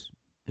Jets,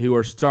 who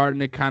are starting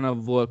to kind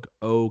of look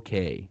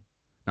okay.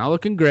 Not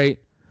looking great.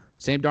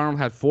 Sam Darnold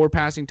had 4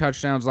 passing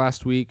touchdowns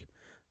last week,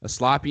 a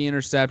sloppy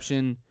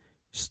interception,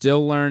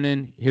 still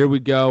learning. Here we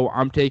go.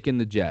 I'm taking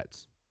the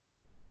Jets.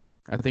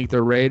 I think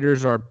the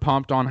Raiders are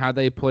pumped on how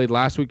they played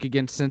last week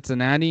against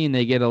Cincinnati, and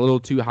they get a little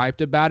too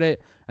hyped about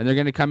it, and they're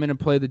going to come in and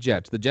play the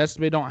Jets. The Jets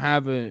may don't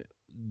have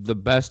the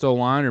best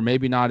O-line, or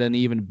maybe not an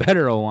even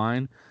better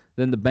O-line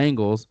than the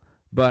Bengals,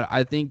 but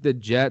I think the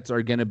Jets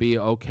are going to be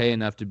okay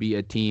enough to be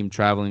a team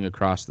traveling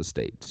across the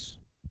states.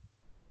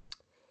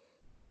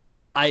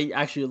 I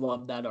actually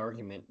love that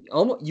argument.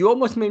 You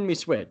almost made me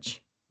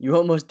switch. You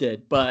almost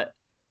did, but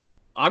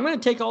I'm going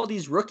to take all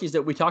these rookies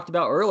that we talked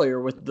about earlier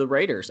with the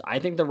Raiders. I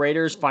think the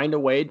Raiders find a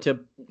way to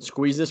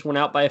squeeze this one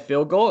out by a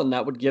field goal, and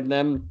that would give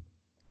them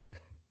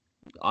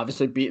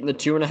obviously beating the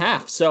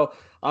 2.5. So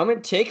I'm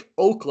going to take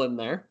Oakland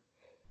there,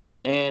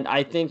 and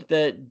I think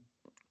that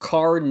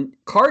Carr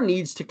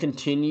needs to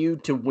continue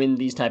to win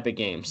these type of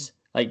games.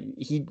 Like,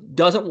 he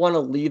doesn't want to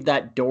leave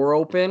that door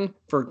open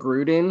for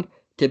Gruden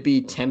to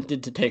be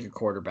tempted to take a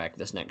quarterback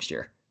this next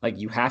year. Like,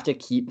 you have to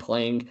keep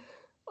playing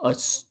a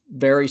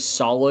very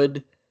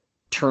solid,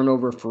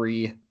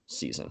 turnover-free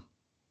season.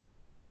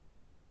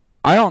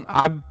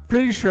 I'm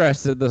pretty sure I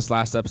said this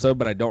last episode,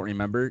 but I don't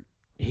remember.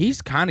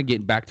 He's kind of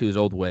getting back to his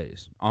old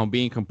ways on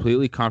being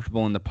completely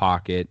comfortable in the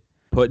pocket,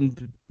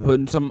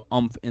 putting some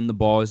oomph in the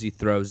ball as he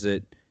throws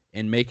it,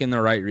 and making the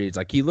right reads.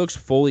 Like, he looks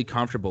fully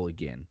comfortable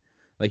again.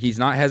 Like, he's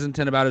not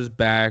hesitant about his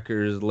back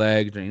or his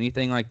legs or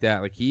anything like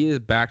that. Like, he is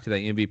back to that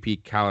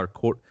MVP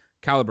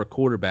caliber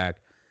quarterback.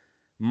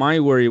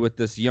 My worry with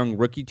this young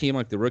rookie team,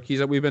 like the rookies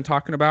that we've been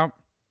talking about,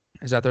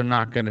 is that they're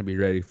not going to be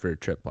ready for a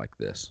trip like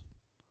this.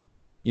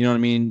 You know what I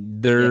mean?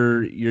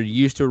 You're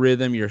used to a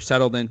rhythm. You're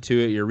settled into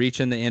it. You're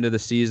reaching the end of the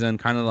season,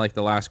 kind of like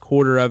the last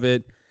quarter of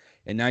it.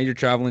 And now you're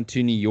traveling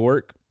to New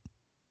York,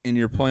 and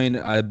you're playing,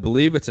 I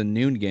believe it's a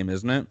noon game,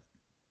 isn't it?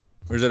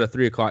 Or is it a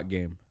 3:00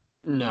 game?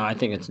 No, I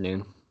think it's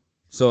noon.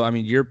 So, I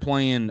mean, you're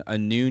playing a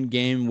noon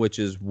game, which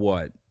is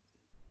what?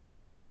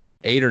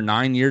 8 or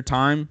 9 year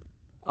time?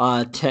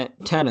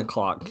 10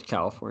 o'clock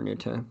California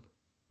time.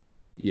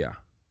 Yeah.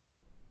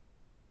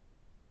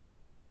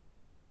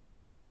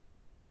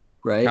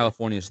 Right?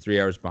 California is 3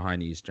 hours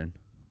behind Eastern.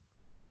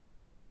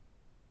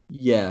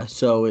 Yeah,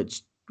 so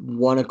it's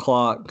 1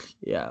 o'clock.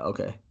 Yeah,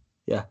 okay.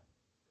 Yeah.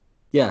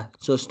 Yeah,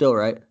 so still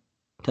right.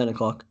 10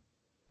 o'clock.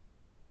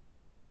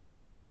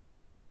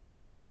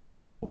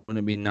 Wouldn't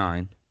it be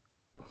 9?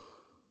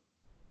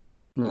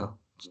 No,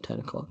 it's 10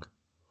 o'clock.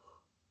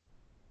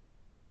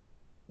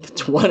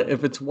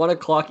 If it's 1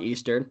 o'clock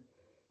Eastern,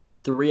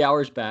 3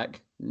 hours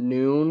back,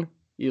 noon,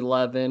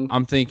 11.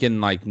 I'm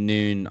thinking like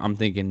noon. I'm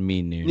thinking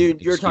noon.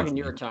 You're talking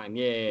your time.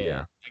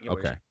 Yeah.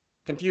 Okay.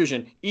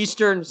 Confusion.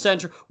 Eastern,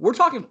 Central. We're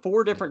talking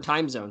 4 different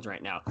time zones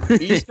right now.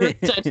 Eastern,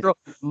 Central,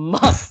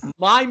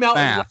 my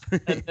mountain,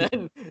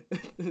 and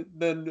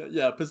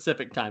then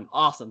Pacific time.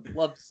 Awesome.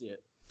 Love to see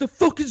it. The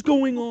fuck is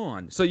going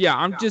on? So yeah,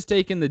 I'm just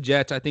taking the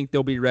Jets. I think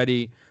they'll be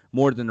ready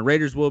more than the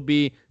Raiders will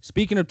be.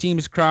 Speaking of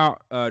teams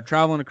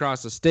traveling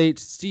across the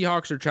states,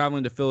 Seahawks are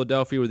traveling to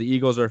Philadelphia, where the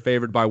Eagles are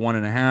favored by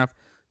 1.5.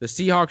 The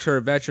Seahawks are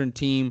a veteran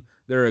team.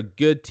 They're a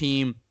good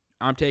team.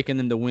 I'm taking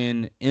them to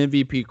win.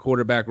 MVP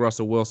quarterback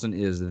Russell Wilson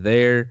is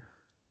there.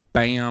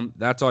 Bam.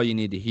 That's all you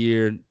need to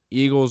hear.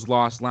 Eagles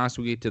lost last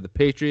week to the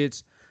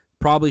Patriots.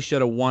 Probably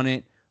should have won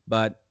it,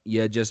 but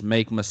you just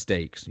make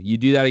mistakes. You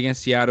do that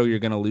against Seattle, you're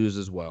going to lose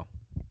as well.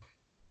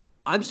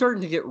 I'm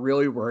starting to get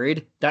really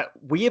worried that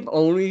we have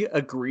only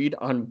agreed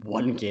on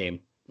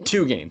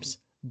 2 games.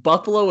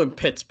 Buffalo and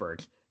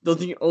Pittsburgh. Those are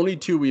the only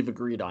 2 we've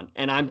agreed on,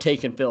 and I'm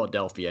taking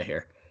Philadelphia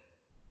here.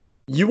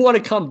 You want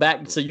to come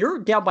back, so you're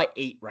down by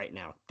 8 right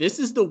now. This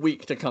is the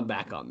week to come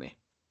back on me.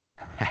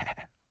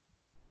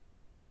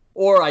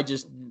 Or I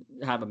just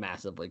have a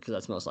massive lead, because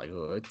that's most likely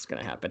it's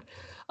going to happen.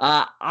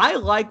 I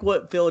like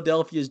what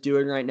Philadelphia is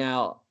doing right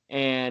now,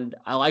 and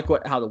I like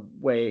how the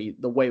way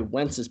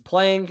Wentz is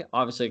playing.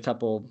 Obviously, a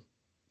couple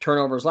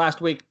turnovers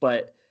last week,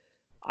 but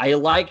I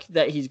like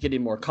that he's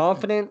getting more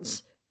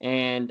confidence,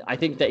 and I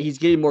think that he's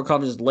getting more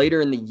confidence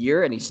later in the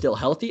year, and he's still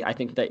healthy. I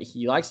think that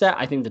he likes that.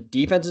 I think the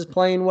defense is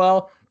playing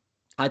well.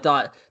 I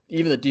thought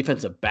even the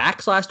defensive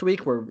backs last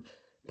week were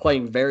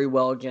playing very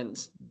well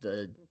against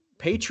the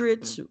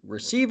Patriots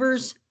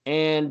receivers,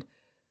 and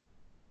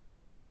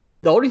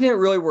the only thing that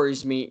really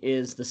worries me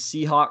is the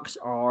Seahawks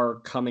are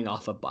coming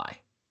off a bye.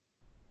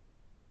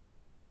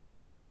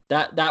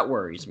 That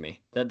worries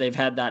me, that they've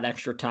had that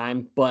extra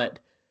time. But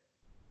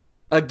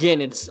again,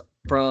 it's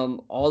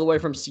from all the way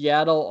from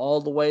Seattle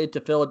all the way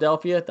to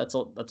Philadelphia. That's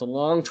a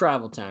long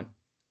travel time.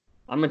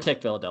 I'm going to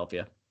take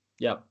Philadelphia.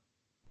 Yep.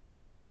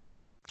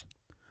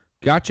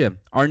 Gotcha.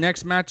 Our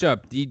next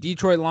matchup, the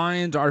Detroit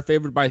Lions are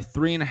favored by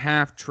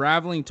 3.5,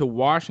 traveling to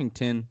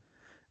Washington,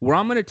 where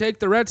I'm going to take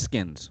the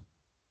Redskins.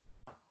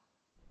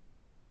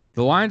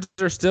 The Lions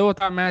are still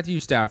without Matthew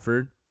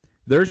Stafford.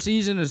 Their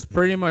season is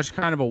pretty much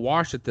kind of a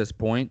wash at this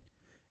point,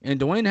 and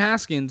Dwayne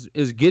Haskins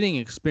is getting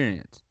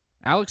experience.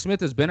 Alex Smith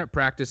has been at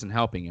practice and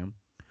helping him.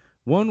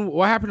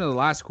 What happened to the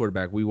last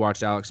quarterback we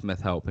watched Alex Smith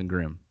help in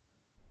Grimm?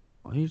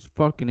 Well, he's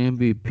fucking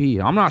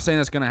MVP. I'm not saying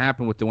that's going to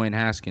happen with Dwayne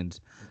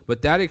Haskins,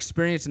 but that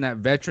experience and that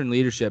veteran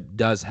leadership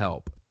does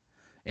help.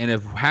 And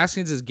if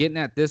Haskins is getting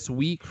that this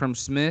week from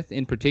Smith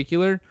in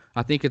particular,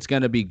 I think it's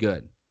going to be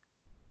good.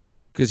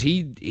 Because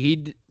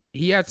he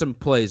had some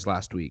plays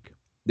last week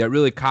that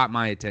really caught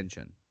my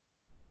attention.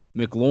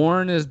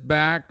 McLaurin is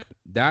back.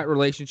 That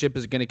relationship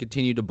is going to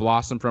continue to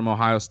blossom from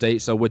Ohio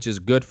State, so which is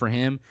good for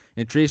him.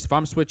 And Treese, if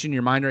I'm switching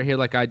your mind right here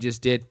like I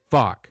just did,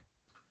 fuck.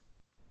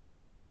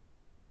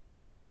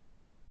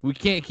 We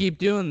can't keep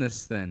doing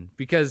this then,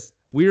 because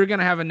we were going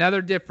to have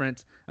another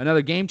difference,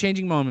 another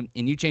game-changing moment,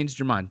 and you changed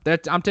your mind.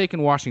 I'm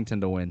taking Washington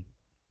to win.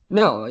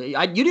 No,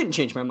 you didn't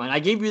change my mind. I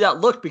gave you that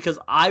look because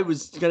I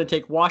was going to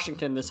take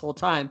Washington this whole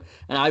time,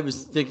 and I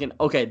was thinking,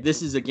 okay,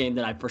 this is a game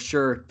that I for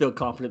sure feel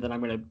confident that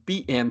I'm going to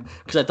beat him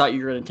because I thought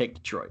you were going to take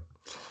Detroit.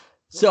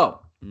 So,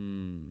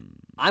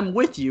 I'm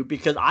with you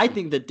because I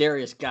think that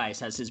Darius Geis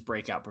has his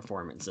breakout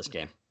performance this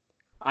game.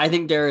 I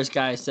think Darius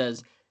Geis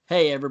says,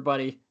 hey,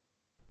 everybody,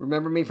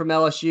 remember me from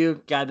LSU?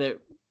 Guy that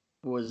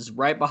was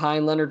right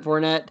behind Leonard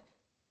Fournette.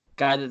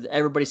 Guy that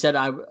everybody said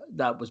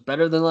that was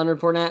better than Leonard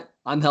Fournette.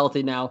 I'm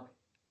healthy now.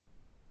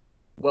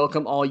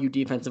 Welcome all you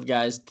defensive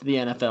guys to the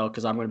NFL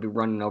because I'm going to be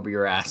running over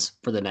your ass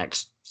for the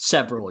next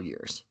several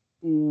years.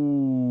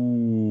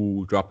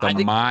 Ooh, drop the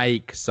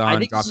mic,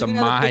 son. Drop the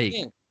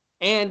mic.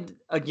 And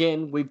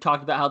again, we've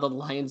talked about how the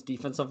Lions'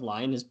 defensive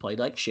line has played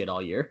like shit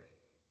all year.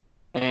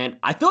 And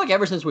I feel like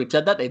ever since we've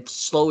said that, they've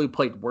slowly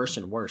played worse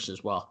and worse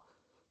as well.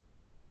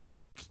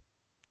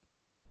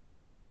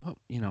 Well,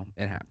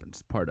 it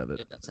happens. Part of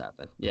it. It does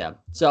happen. Yeah.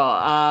 So,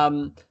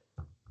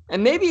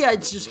 and maybe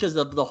it's just because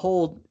of the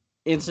whole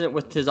incident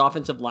with his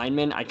offensive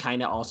lineman. I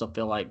kind of also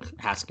feel like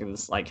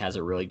Haskins has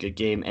a really good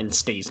game and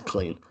stays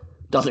clean.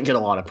 Doesn't get a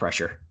lot of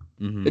pressure.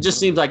 Mm-hmm. It just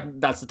seems like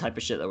that's the type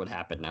of shit that would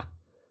happen now.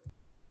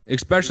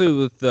 especially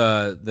with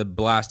the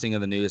blasting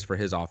of the news for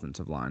his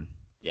offensive line.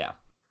 Yeah.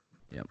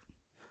 Yep.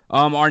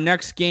 Our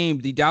next game,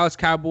 the Dallas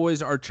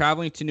Cowboys are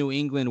traveling to New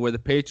England, where the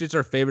Patriots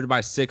are favored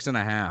by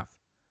 6.5.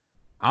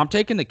 I'm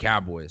taking the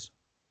Cowboys.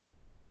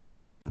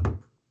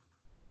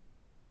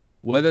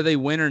 Whether they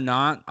win or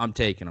not, I'm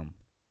taking them.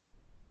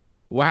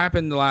 What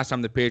happened the last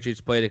time the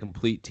Patriots played a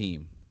complete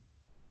team?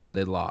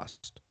 They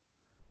lost.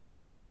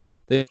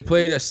 They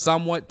played a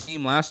somewhat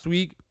team last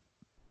week,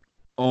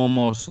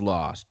 almost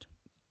lost.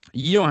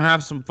 You don't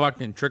have some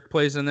fucking trick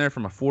plays in there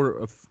from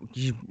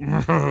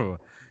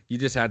you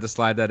just had to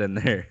slide that in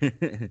there.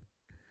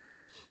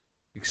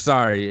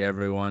 Sorry,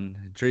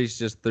 everyone. Treese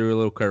just threw a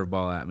little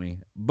curveball at me.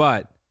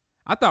 But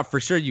I thought for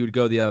sure you would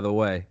go the other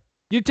way.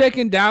 You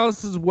taking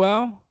Dallas as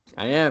well?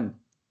 I am.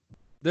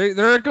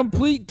 They're a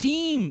complete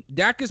team.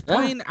 Dak is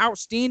playing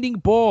outstanding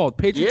ball.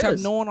 Patriots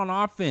have no one on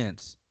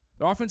offense.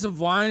 The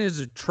offensive line is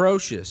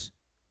atrocious.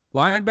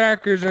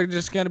 Linebackers are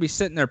just going to be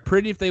sitting there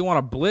pretty if they want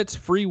to blitz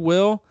free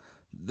will.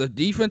 The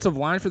defensive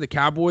line for the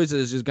Cowboys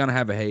is just going to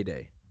have a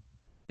heyday.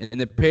 And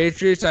the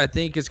Patriots, I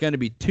think, is going to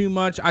be too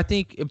much. I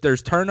think if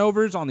there's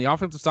turnovers on the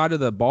offensive side of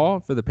the ball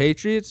for the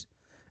Patriots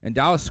and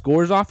Dallas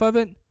scores off of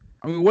it,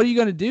 I mean, what are you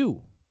going to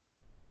do?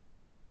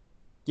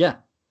 Yeah.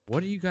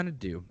 What are you going to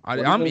do?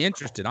 I'm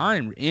interested. I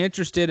am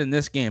interested in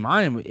this game.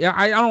 I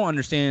don't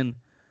understand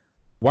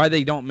why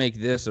they don't make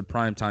this a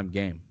primetime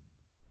game.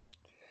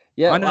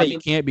 Yeah, I know you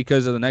can't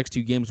because of the next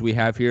two games we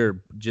have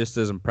here just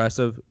as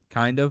impressive,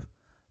 kind of.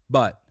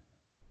 But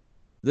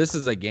this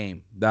is a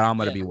game that I'm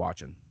going to be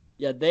watching.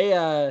 Yeah,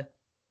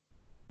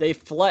 they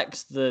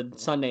flexed the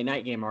Sunday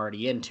night game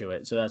already into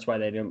it, so that's why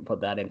they didn't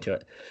put that into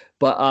it.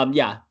 But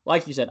yeah,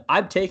 like you said,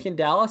 I'm taking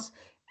Dallas,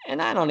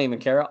 and I don't even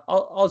care.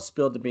 I'll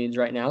spill the beans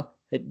right now.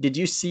 Did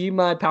you see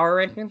my power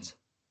rankings?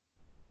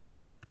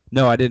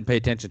 No, I didn't pay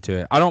attention to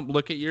it. I don't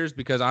look at yours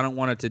because I don't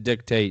want it to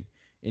dictate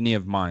any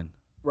of mine.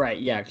 Right,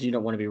 yeah, because you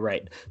don't want to be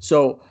right.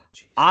 So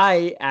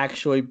I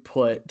actually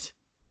put.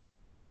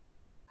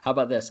 How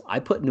about this? I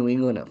put New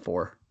England at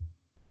 4.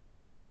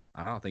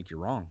 I don't think you're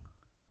wrong.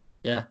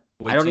 Yeah.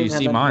 Wait till you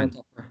see mine.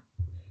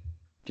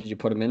 Did you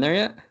put them in there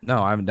yet?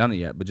 No, I haven't done it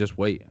yet, but just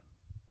wait.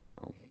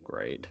 Oh,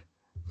 great.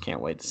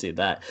 Can't wait to see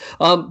that.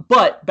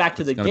 But back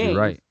to the game.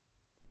 Right.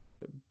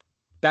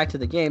 Back to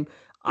the game.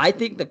 I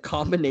think the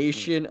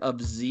combination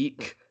of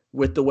Zeke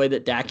with the way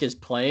that Dak is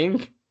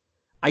playing,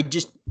 I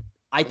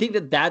think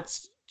that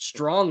that's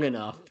strong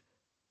enough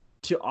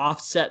to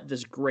offset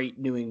this great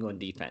New England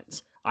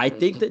defense. I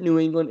think that New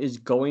England is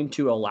going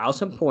to allow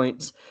some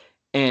points.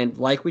 And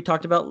like we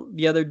talked about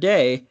the other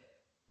day,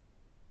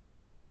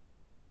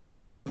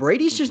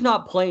 Brady's just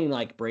not playing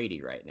like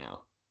Brady right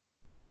now.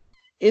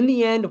 In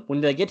the end,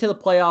 when they get to the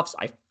playoffs,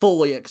 I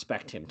fully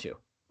expect him to.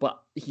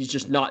 But he's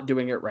just not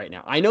doing it right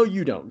now. I know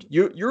you don't.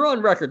 You're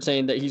on record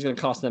saying that he's going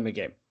to cost them a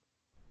game.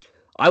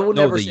 I will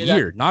never say that. The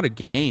year, not a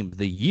game,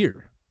 the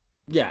year.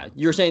 Yeah,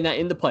 you're saying that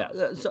in the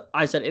playoffs. So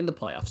I said in the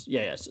playoffs.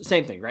 Yeah,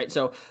 same thing, right?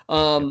 So,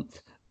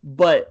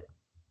 but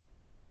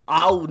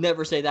I'll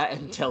never say that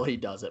until he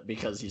does it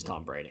because he's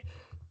Tom Brady.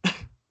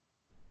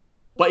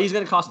 But he's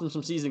going to cost them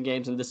some season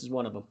games, and this is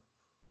one of them.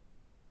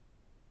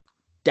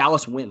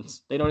 Dallas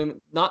wins. They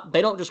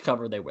don't just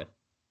cover, they win.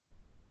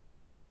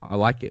 I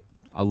like it.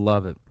 I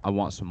love it. I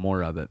want some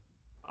more of it.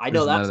 I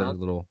know that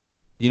song.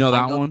 You know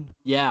that one?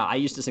 Yeah, I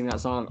used to sing that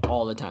song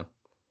all the time.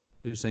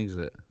 Who sings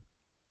it?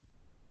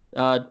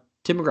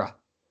 Tim McGraw.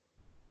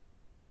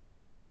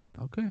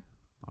 Okay.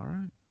 All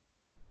right.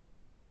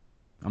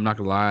 I'm not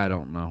going to lie. I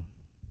don't know.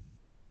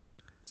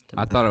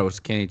 I thought it was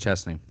Kenny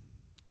Chesney.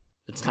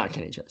 It's not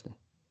Kenny Chesney.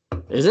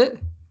 Is it?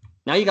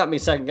 Now you got me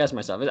second guess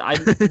myself.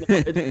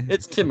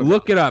 It's Tim McGraw.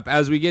 Look it up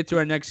as we get to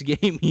our next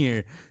game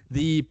here.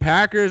 The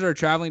Packers are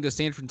traveling to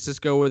San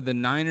Francisco where the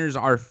Niners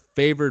are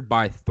favored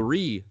by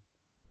 3.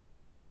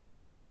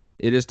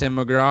 It is Tim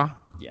McGraw?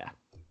 Yeah.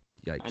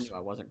 Yikes. I knew I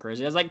wasn't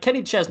crazy. I was like,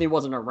 Kenny Chesney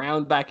wasn't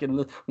around back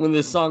when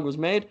this song was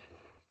made.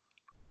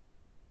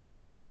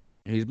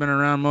 He's been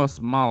around most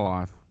of my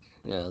life.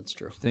 Yeah, that's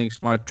true.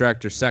 Thinks my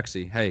tractor's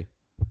sexy. Hey,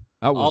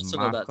 that was also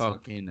my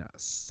fucking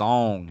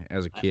song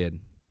as a kid.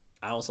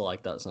 I also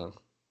like that song.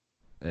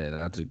 Yeah,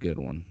 that's a good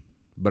one.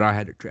 But I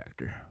had a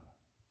tractor.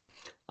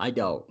 I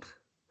don't.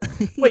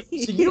 Wait,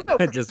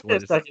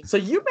 so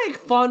you make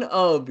fun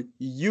of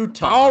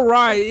Utah. All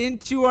right,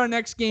 into our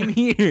next game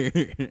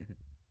here.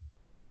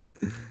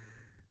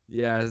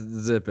 Yeah,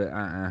 zip it.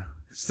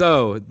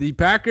 So the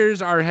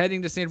Packers are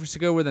heading to San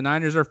Francisco where the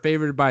Niners are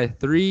favored by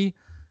 3.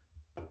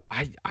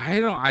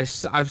 I've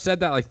said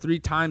that like 3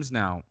 times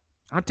now.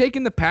 I'm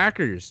taking the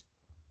Packers.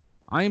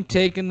 I am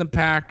taking the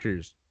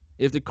Packers.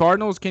 If the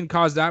Cardinals can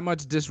cause that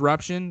much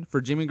disruption for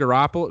Jimmy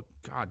Garoppolo,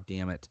 God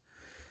damn it.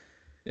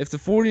 If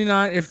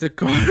the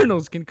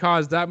Cardinals can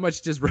cause that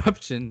much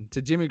disruption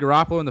to Jimmy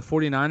Garoppolo and the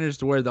 49ers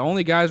to where the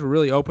only guys were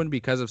really open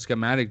because of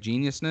schematic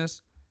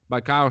geniusness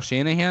by Kyle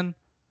Shanahan,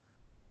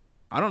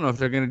 I don't know if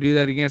they're going to do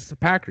that against the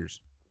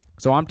Packers.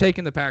 So I'm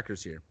taking the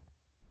Packers here.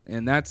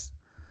 And that's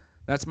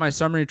my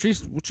summary.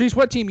 Treese,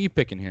 what team are you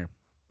picking here?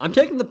 I'm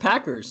taking the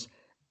Packers.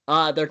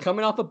 They're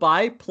coming off a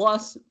bye,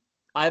 plus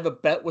I have a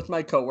bet with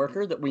my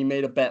coworker that we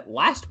made a bet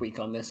last week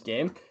on this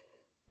game,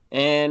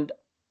 and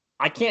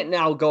I can't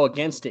now go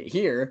against it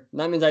here.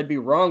 That means I'd be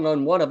wrong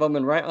on one of them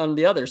and right on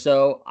the other.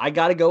 So I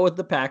got to go with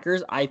the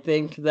Packers. I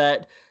think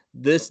that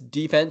this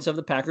defense of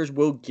the Packers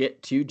will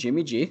get to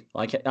Jimmy G,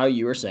 like how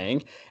you were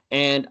saying.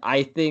 And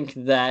I think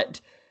that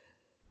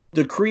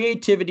the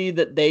creativity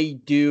that they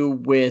do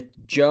with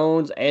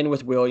Jones and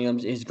with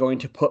Williams is going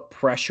to put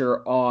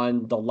pressure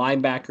on the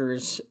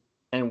linebackers.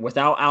 And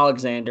without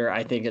Alexander,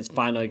 I think it's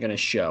finally going to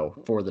show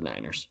for the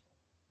Niners.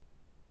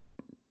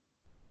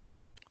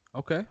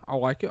 Okay, I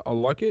like it. I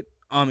like it.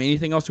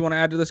 Anything else you want to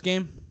add to this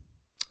game?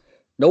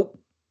 Nope.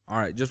 All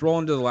right, just roll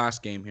into the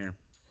last game here.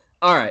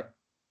 All right.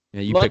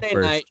 Yeah, you pick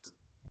first.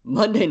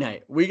 Monday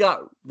night, we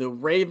got the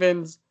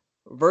Ravens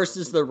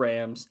versus the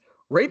Rams.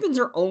 Ravens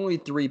are only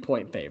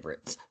 3-point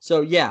favorites.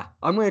 So, yeah,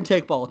 I'm going to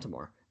take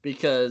Baltimore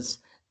because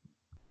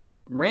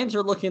Rams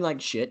are looking like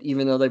shit,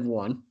 even though they've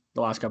won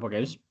the last couple of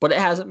games, but it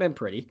hasn't been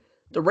pretty.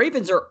 The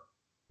Ravens are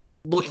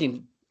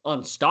looking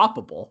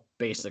unstoppable,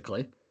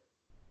 basically,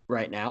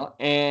 right now.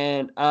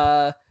 And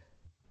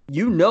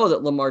you know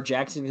that Lamar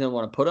Jackson's going to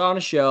want to put on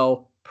a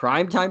show,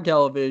 primetime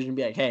television,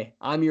 be like, hey,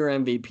 I'm your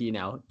MVP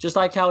now. Just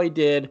like how he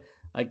did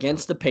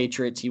against the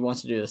Patriots. He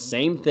wants to do the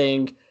same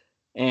thing.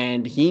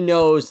 And he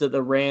knows that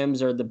the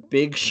Rams are the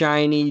big,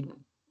 shiny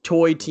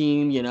toy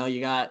team. You know,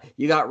 you got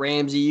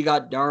Ramsey, you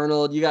got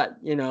Darnold, you got,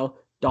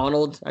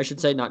 Donald, I should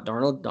say, not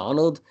Darnold,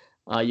 Donald.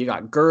 You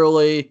got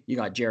Gurley, you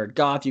got Jared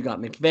Goff, you got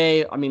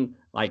McVay. I mean,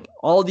 like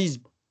all these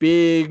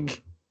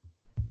big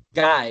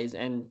guys,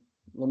 and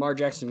Lamar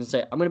Jackson can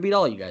say, I'm going to beat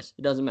all you guys.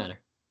 It doesn't matter.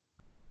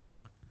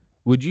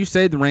 Would you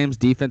say the Rams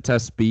defense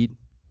has speed?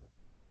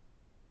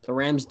 The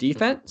Rams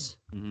defense?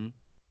 Mm-hmm.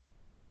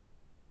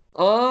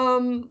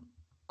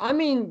 I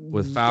mean,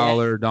 with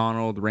Fowler,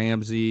 Donald,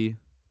 Ramsey,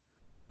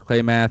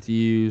 Clay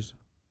Matthews.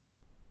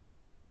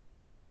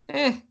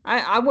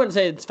 I wouldn't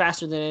say it's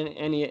faster than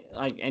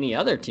any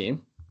other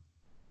team.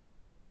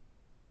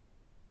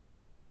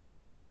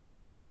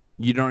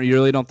 You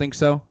really don't think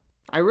so?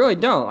 I really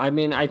don't. I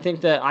mean, I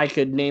think that I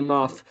could name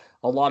off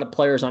a lot of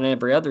players on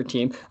every other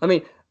team. I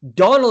mean,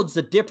 Donald's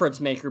the difference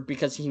maker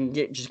because he can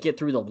get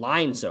through the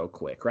line so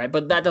quick, right?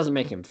 But that doesn't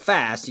make him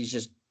fast. He's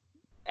just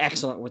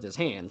excellent with his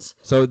hands.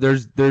 So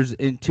there's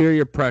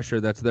interior pressure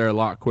that's there a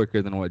lot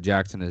quicker than what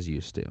Jackson is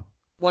used to.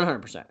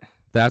 100%.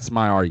 That's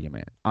my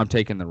argument. I'm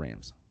taking the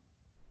Rams.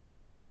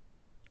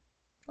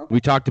 Okay. We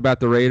talked about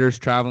the Raiders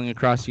traveling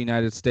across the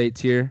United States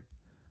here.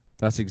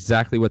 That's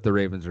exactly what the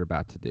Ravens are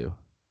about to do.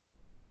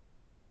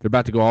 They're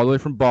about to go all the way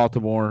from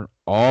Baltimore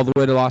all the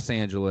way to Los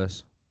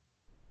Angeles.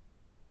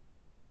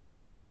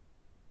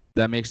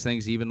 That makes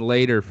things even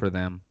later for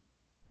them.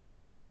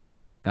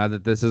 Now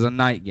that this is a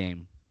night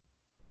game.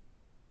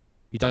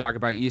 You talk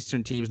about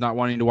Eastern teams not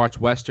wanting to watch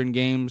Western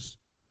games.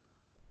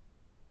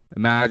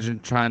 Imagine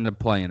trying to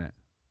play in it.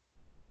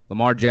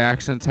 Lamar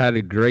Jackson's had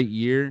a great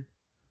year.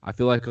 I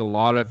feel like a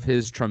lot of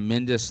his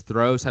tremendous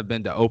throws have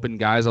been to open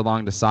guys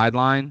along the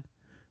sideline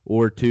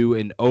or to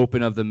an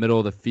open of the middle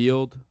of the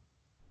field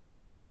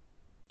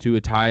to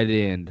a tight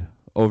end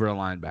over a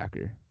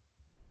linebacker.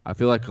 I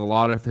feel like a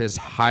lot of his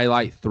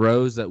highlight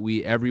throws that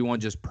everyone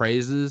just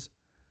praises,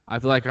 I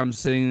feel like I'm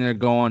sitting there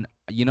going,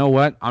 you know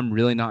what? I'm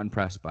really not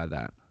impressed by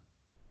that.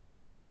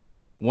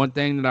 One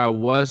thing that I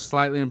was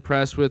slightly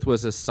impressed with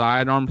was a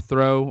sidearm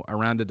throw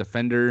around a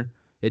defender.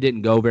 It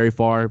didn't go very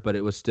far, but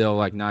it was still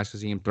like nice to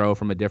see him throw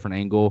from a different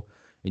angle,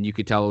 and you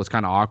could tell it was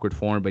kind of awkward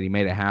for him, but he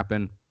made it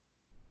happen.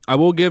 I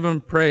will give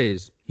him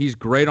praise. He's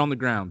great on the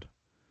ground.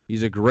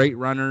 He's a great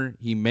runner.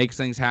 He makes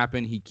things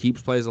happen. He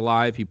keeps plays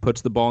alive. He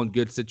puts the ball in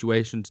good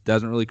situations,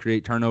 doesn't really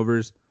create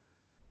turnovers.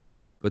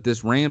 But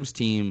this Rams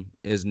team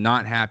is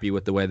not happy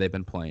with the way they've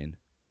been playing.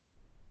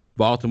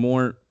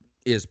 Baltimore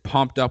is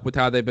pumped up with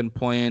how they've been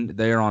playing.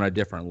 They are on a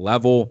different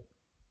level.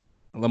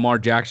 Lamar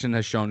Jackson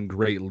has shown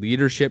great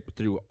leadership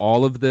through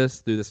all of this,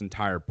 through this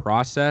entire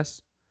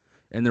process.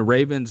 And the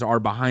Ravens are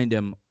behind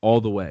him all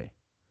the way.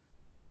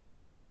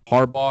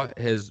 Harbaugh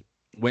has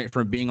went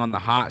from being on the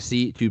hot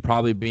seat to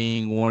probably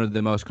being one of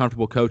the most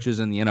comfortable coaches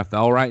in the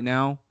NFL right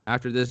now.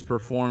 After this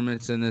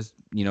performance and this,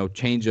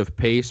 change of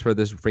pace for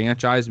this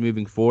franchise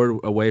moving forward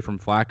away from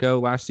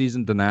Flacco last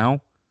season to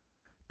now.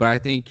 But I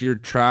think you're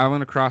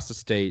traveling across the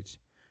states.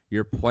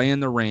 You're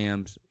playing the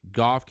Rams.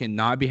 Goff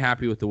cannot be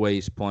happy with the way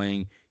he's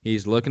playing.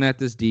 He's looking at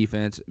this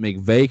defense.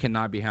 McVay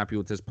cannot be happy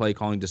with his play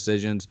calling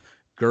decisions.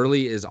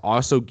 Gurley is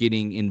also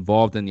getting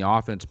involved in the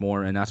offense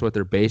more, and that's what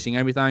they're basing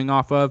everything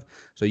off of.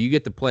 So you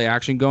get the play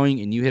action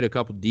going, and you hit a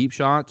couple deep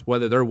shots,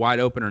 whether they're wide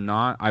open or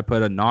not. I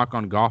put a knock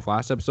on Goff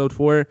last episode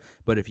for it,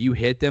 but if you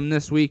hit them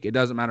this week, it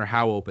doesn't matter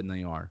how open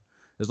they are.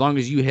 As long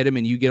as you hit them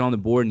and you get on the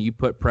board and you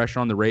put pressure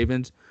on the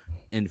Ravens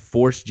and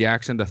force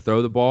Jackson to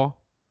throw the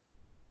ball,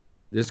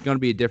 this is going to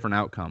be a different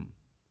outcome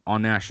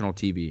on national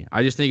TV.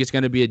 I just think it's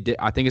going to be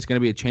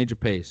a change of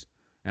pace,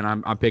 and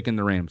I'm picking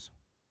the Rams.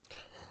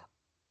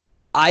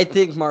 I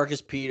think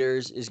Marcus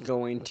Peters is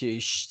going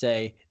to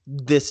say,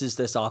 this is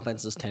this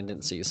offense's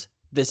tendencies.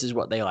 This is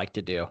what they like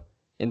to do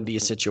in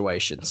these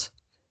situations.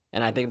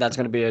 and I think that's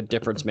going to be a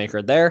difference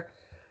maker there.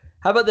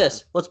 How about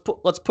this? Let's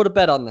put a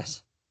bet on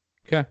this.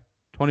 Okay,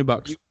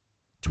 $20.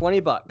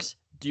 $20.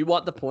 Do you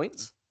want the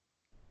points?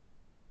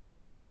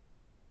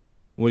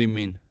 What do you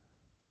mean?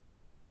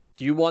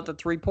 Do you want the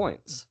 3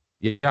 points?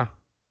 Yeah.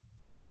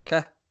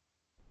 Okay.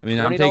 I mean,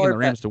 I'm taking the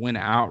Rams to win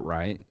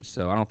outright,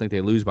 so I don't think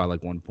they lose by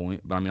like 1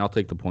 point. But I mean, I'll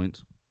take the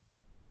points.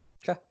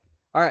 Okay.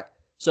 All right.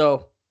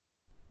 So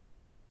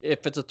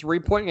if it's a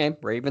 3-point game,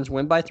 Ravens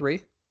win by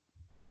 3.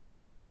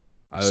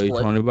 I owe you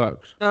 $20.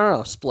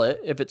 No. Split.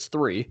 If it's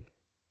 3,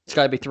 it's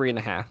got to be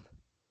 3.5.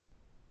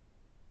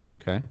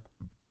 Okay.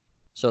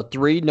 So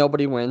 3,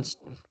 nobody wins.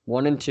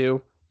 1 and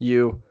 2,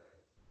 you.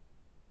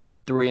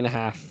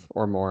 3.5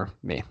 or more,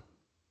 me.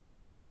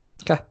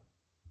 Okay.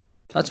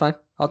 That's fine.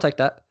 I'll take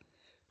that.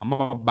 I'm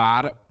gonna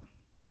buy it.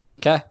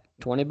 Okay.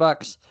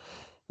 $20.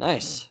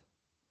 Nice.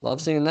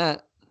 Love seeing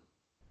that.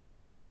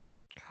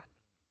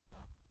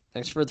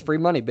 Thanks for the free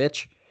money,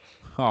 bitch.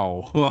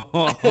 Oh.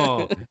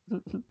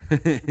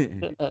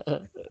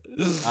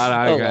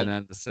 I got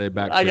nothing to say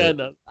back. I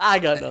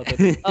got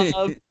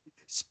nothing.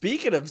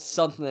 Speaking of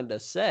something to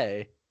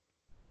say,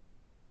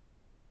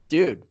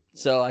 dude.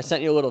 So I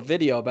sent you a little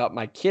video about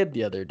my kid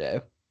the other day.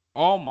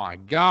 Oh my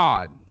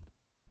God.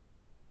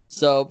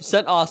 So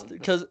sent Austin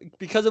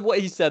because of what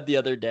he said the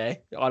other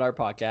day on our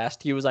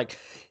podcast. He was like,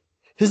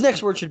 his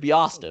next word should be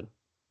Austin.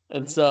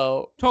 And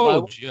so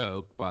total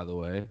joke, by the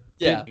way.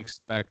 Yeah. Didn't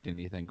expect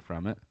anything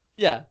from it.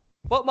 Yeah.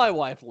 But my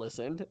wife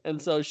listened,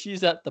 and so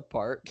she's at the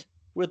park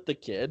with the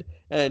kid,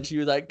 and she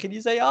was like, "Can you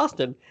say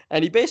Austin?"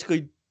 And he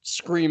basically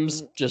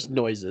screams just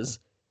noises.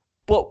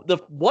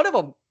 But one of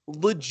them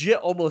legit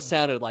almost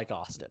sounded like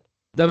Austin.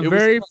 The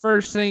very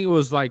first thing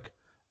was like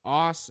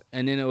Aus,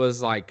 and then it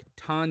was like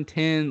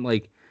Tontin,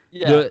 like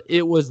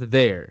it was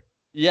there.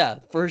 Yeah,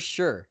 for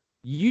sure.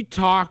 You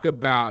talk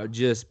about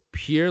just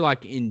pure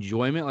like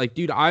enjoyment. Like,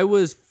 dude, I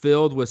was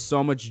filled with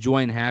so much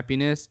joy and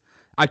happiness.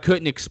 I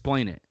couldn't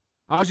explain it.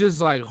 I was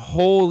just like,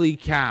 holy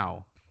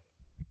cow.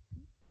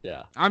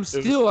 Yeah. I'm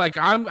still like,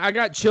 I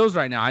got chills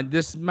right now.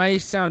 This may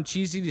sound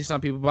cheesy to some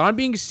people, but I'm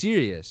being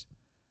serious.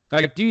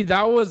 Like, dude,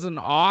 that was an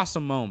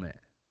awesome moment.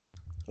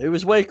 It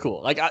was way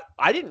cool. Like,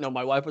 I didn't know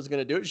my wife was going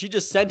to do it. She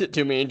just sent it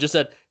to me and just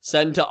said,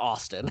 send to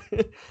Austin.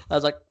 I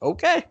was like,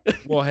 okay.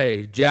 Well,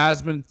 hey,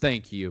 Jasmine,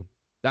 thank you.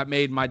 That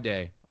made my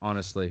day,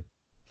 honestly.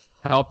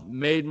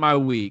 Made my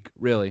week,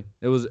 really.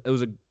 It was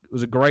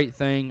a great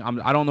thing.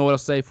 I don't know what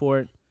else to say for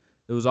it.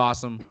 It was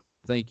awesome.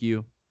 Thank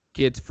you.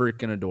 Kid's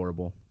freaking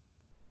adorable.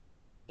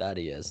 That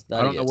he is.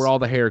 I don't know where all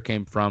the hair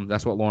came from.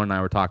 That's what Lauren and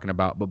I were talking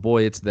about. But,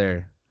 boy, it's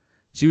there.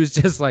 She was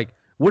just like,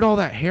 where'd all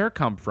that hair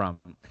come from?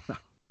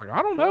 Like,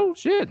 I don't know.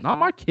 Shit, not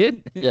my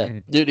kid.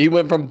 Yeah. Dude, he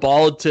went from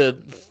bald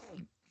to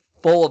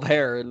full of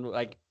hair in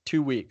like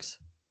 2 weeks.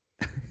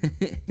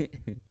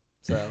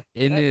 So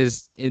in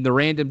the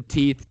random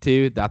teeth,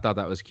 too. I thought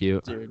that was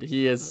cute. Dude,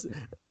 he has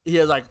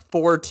like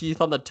 4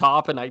 teeth on the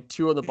top and like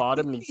 2 on the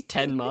bottom, and he's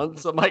 10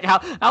 months. I'm like,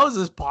 how is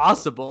this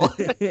possible?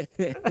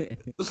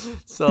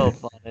 So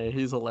funny.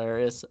 He's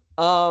hilarious.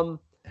 But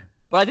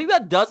I think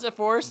that does it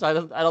for us. I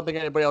don't think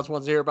anybody else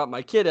wants to hear about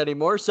my kid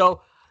anymore.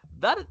 So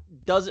that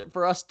does it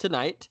for us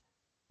tonight.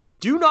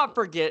 Do not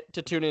forget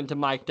to tune in to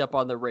Mic'd Up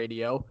on the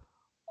radio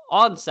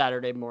on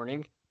Saturday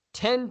morning,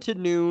 10 to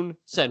noon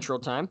Central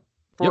Time.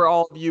 For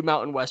all of you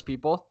Mountain West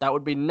people, that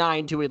would be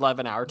 9 to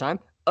 11 our time.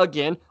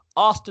 Again,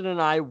 Austin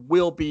and I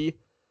will be,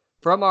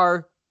 from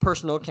our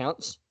personal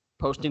accounts,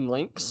 posting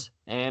links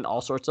and all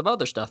sorts of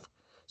other stuff.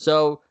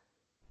 So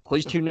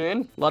please tune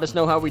in. Let us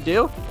know how we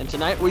do. And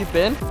tonight we've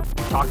been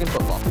talking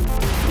football.